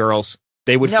Golden Girls.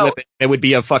 They would flip it. It would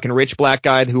be a fucking rich black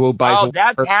guy who buys. Oh,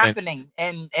 that's happening,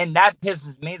 and that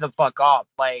pisses me the fuck off.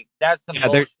 Like that's some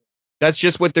bullshit. That's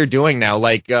just what they're doing now.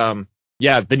 Like, the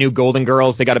new Golden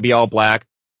Girls, they got to be all black.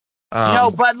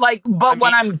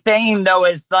 What I'm saying though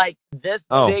is like this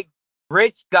big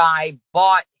rich guy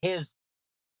bought his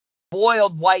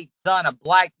spoiled white son, a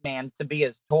black man, to be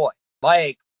his toy.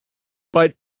 Like,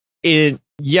 but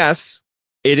yes,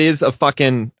 it is a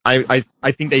fucking. I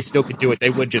think they still could do it. They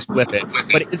would just flip it.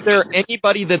 But is there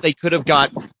anybody that they could have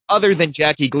got other than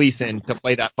Jackie Gleason to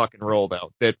play that fucking role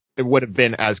though? That it would have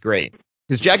been as great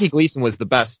because Jackie Gleason was the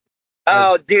best.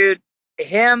 Oh, dude,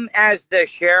 him as the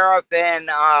sheriff in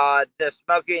the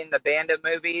Smokey and the Bandit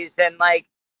movies, and like,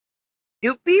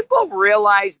 do people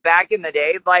realize back in the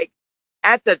day, like?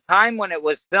 At the time when it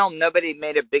was filmed, nobody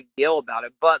made a big deal about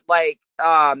it. But like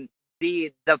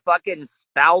the fucking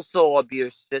spousal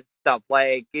abuse stuff,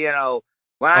 like, when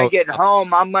I get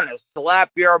home, I'm gonna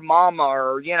slap your mama,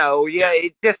 or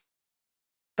it just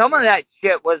some of that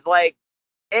shit was like,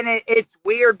 and it's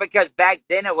weird because back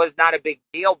then it was not a big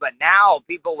deal, but now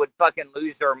people would fucking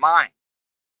lose their mind.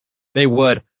 They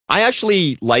would. I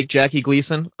actually like Jackie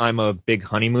Gleason. I'm a big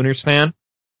Honeymooners fan,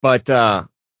 but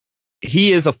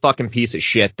he is a fucking piece of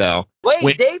shit, though.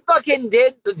 Wait, they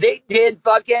did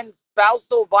fucking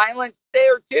spousal violence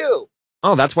there, too.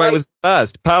 Oh, that's why it was the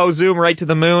best. Pow, zoom, right to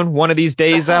the moon. One of these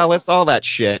days, Alice, all that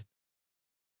shit.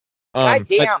 God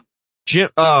damn.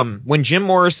 When Jim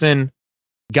Morrison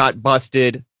got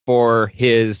busted for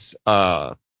his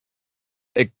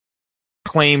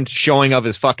claimed showing of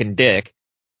his fucking dick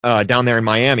down there in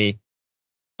Miami,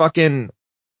 fucking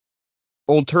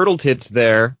old Turtle Tits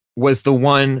there was the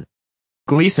one.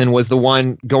 Gleason was the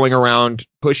one going around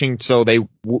pushing so they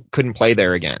couldn't play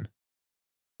there again.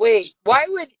 Wait, why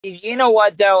would you know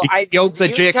what though?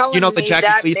 The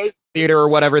Jackie Gleason Theater or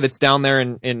whatever that's down there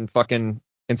in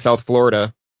South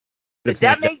Florida.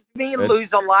 That makes me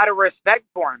lose a lot of respect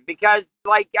for him because,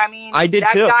 like, I did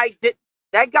too.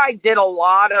 That guy did a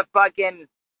lot of fucking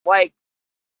like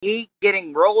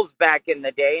getting roles back in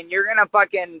the day, and you're gonna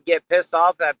fucking get pissed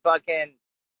off at fucking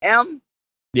him.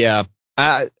 Yeah.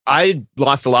 I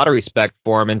lost a lot of respect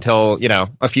for him until,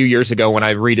 a few years ago when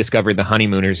I rediscovered the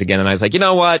Honeymooners again, and I was like, you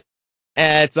know what?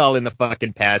 It's all in the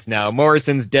fucking past now.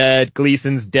 Morrison's dead.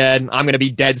 Gleason's dead. I'm going to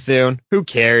be dead soon. Who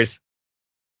cares?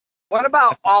 What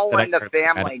about All in the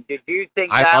Family? Did you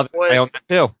think I own that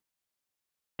too.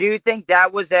 Do you think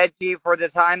that was edgy for the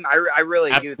time? I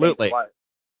really do think it was.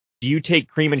 Do you take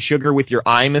cream and sugar with your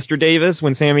eye, Mr. Davis,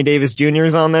 when Sammy Davis Jr.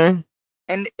 is on there?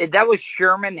 And that was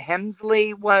Sherman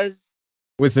Hemsley was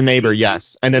the neighbor,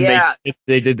 yes. And then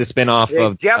they did the spin-off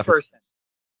of Jefferson.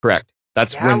 Correct.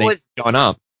 That's when they gone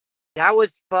up. That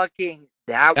was fucking.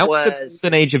 That was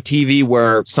an age of TV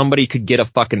where somebody could get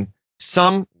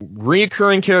some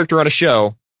reoccurring character on a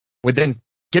show would then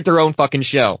get their own fucking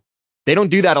show. They don't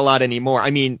do that a lot anymore.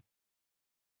 I mean,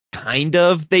 kind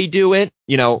of they do it.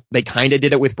 They kind of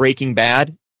did it with Breaking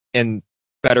Bad and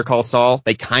Better Call Saul.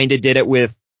 They kind of did it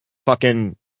with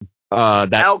fucking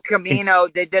that El Camino.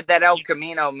 They did that El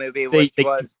Camino movie, they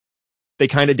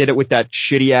kind of did it with that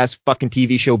shitty ass fucking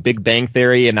TV show Big Bang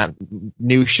Theory and that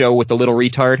new show with the little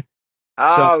retard.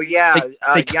 Oh, so yeah.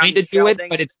 They kind of do it,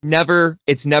 but it's never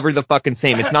the fucking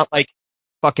same. It's not like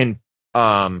fucking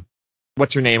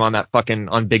what's her name on that fucking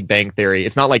on Big Bang Theory?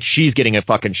 It's not like she's getting a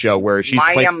fucking show where she's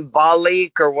Mayim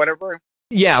Bialik or whatever.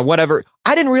 Yeah, whatever.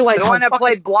 I didn't realize the one that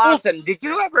played Blossom. Did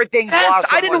you ever think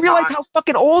Blossom? I didn't realize how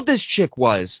fucking old this chick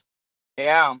was.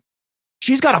 Yeah.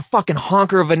 She's got a fucking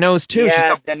honker of a nose too.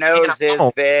 Yeah, the nose is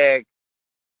big.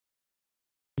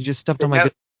 You just stepped on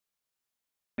my.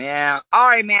 Yeah. All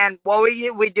right, man. Well,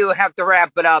 we do have to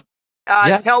wrap it up.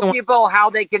 Tell people how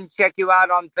they can check you out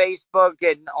on Facebook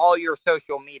and all your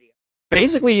social media.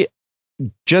 Basically,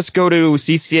 just go to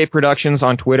CCA Productions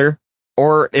on Twitter.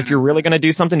 Or if you're really going to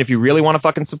do something, if you really want to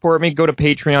fucking support me, go to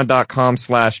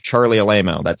patreon.com/Charlie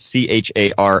Alaimo. That's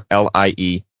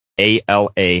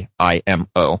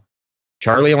CharlieAlaimo.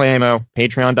 Charlie Alaimo,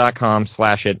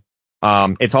 patreon.com/it.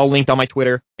 It's all linked on my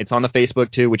Twitter. It's on the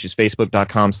Facebook too, which is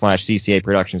facebook.com/CCA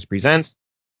Productions Presents.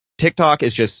 TikTok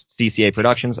is just CCA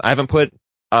Productions. I haven't put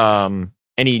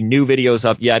any new videos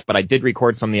up yet, but I did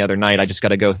record some the other night. I just got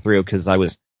to go through because I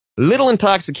was a little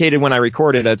intoxicated when I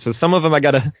recorded it. So some of them I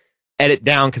got to edit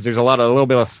down because there's a little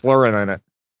bit of slurring in it.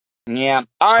 Yeah.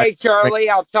 All right, Charlie.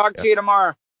 I'll talk to you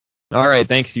tomorrow. All right.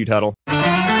 Thanks, you Tuttle.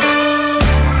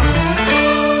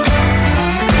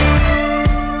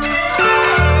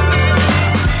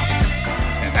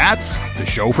 That's the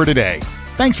show for today.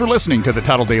 Thanks for listening to the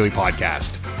Tuttle Daily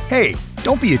Podcast. Hey,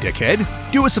 don't be a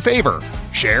dickhead. Do us a favor.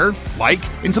 Share, like,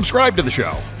 and subscribe to the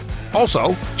show.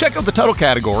 Also, check out the Tuttle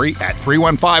category at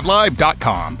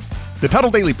 315live.com. The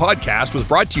Tuttle Daily Podcast was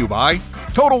brought to you by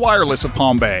Total Wireless of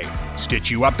Palm Bay,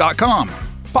 StitchYouUp.com,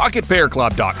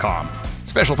 PocketPairClub.com.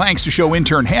 Special thanks to show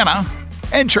intern Hannah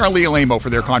and Charlie Alamo for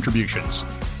their contributions.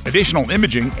 Additional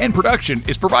imaging and production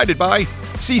is provided by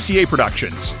CCA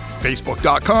Productions.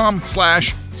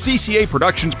 Facebook.com/CCA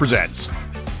Productions Presents.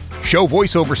 Show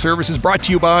voiceover services brought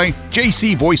to you by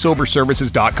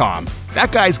JCVoiceOverServices.com.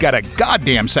 That guy's got a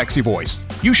goddamn sexy voice.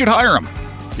 You should hire him.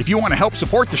 If you want to help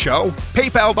support the show,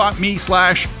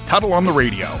 PayPal.me/Tuttle on the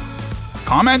radio.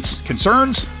 Comments?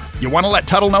 Concerns? You want to let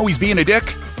Tuttle know he's being a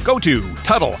dick? Go to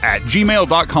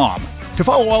Tuttle@gmail.com. To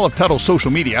follow all of Tuttle's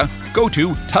social media, go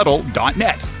to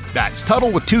Tuttle.net. That's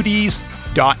Tuttle with 2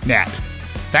 Ds.net.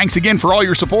 Thanks again for all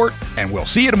your support, and we'll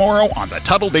see you tomorrow on the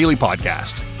Tuttle Daily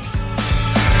Podcast.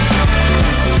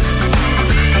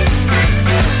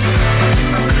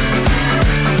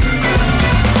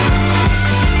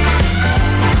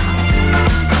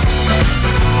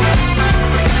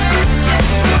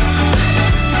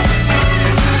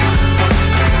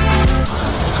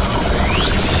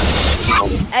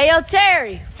 Hey, yo,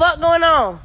 Terry, fuck going on?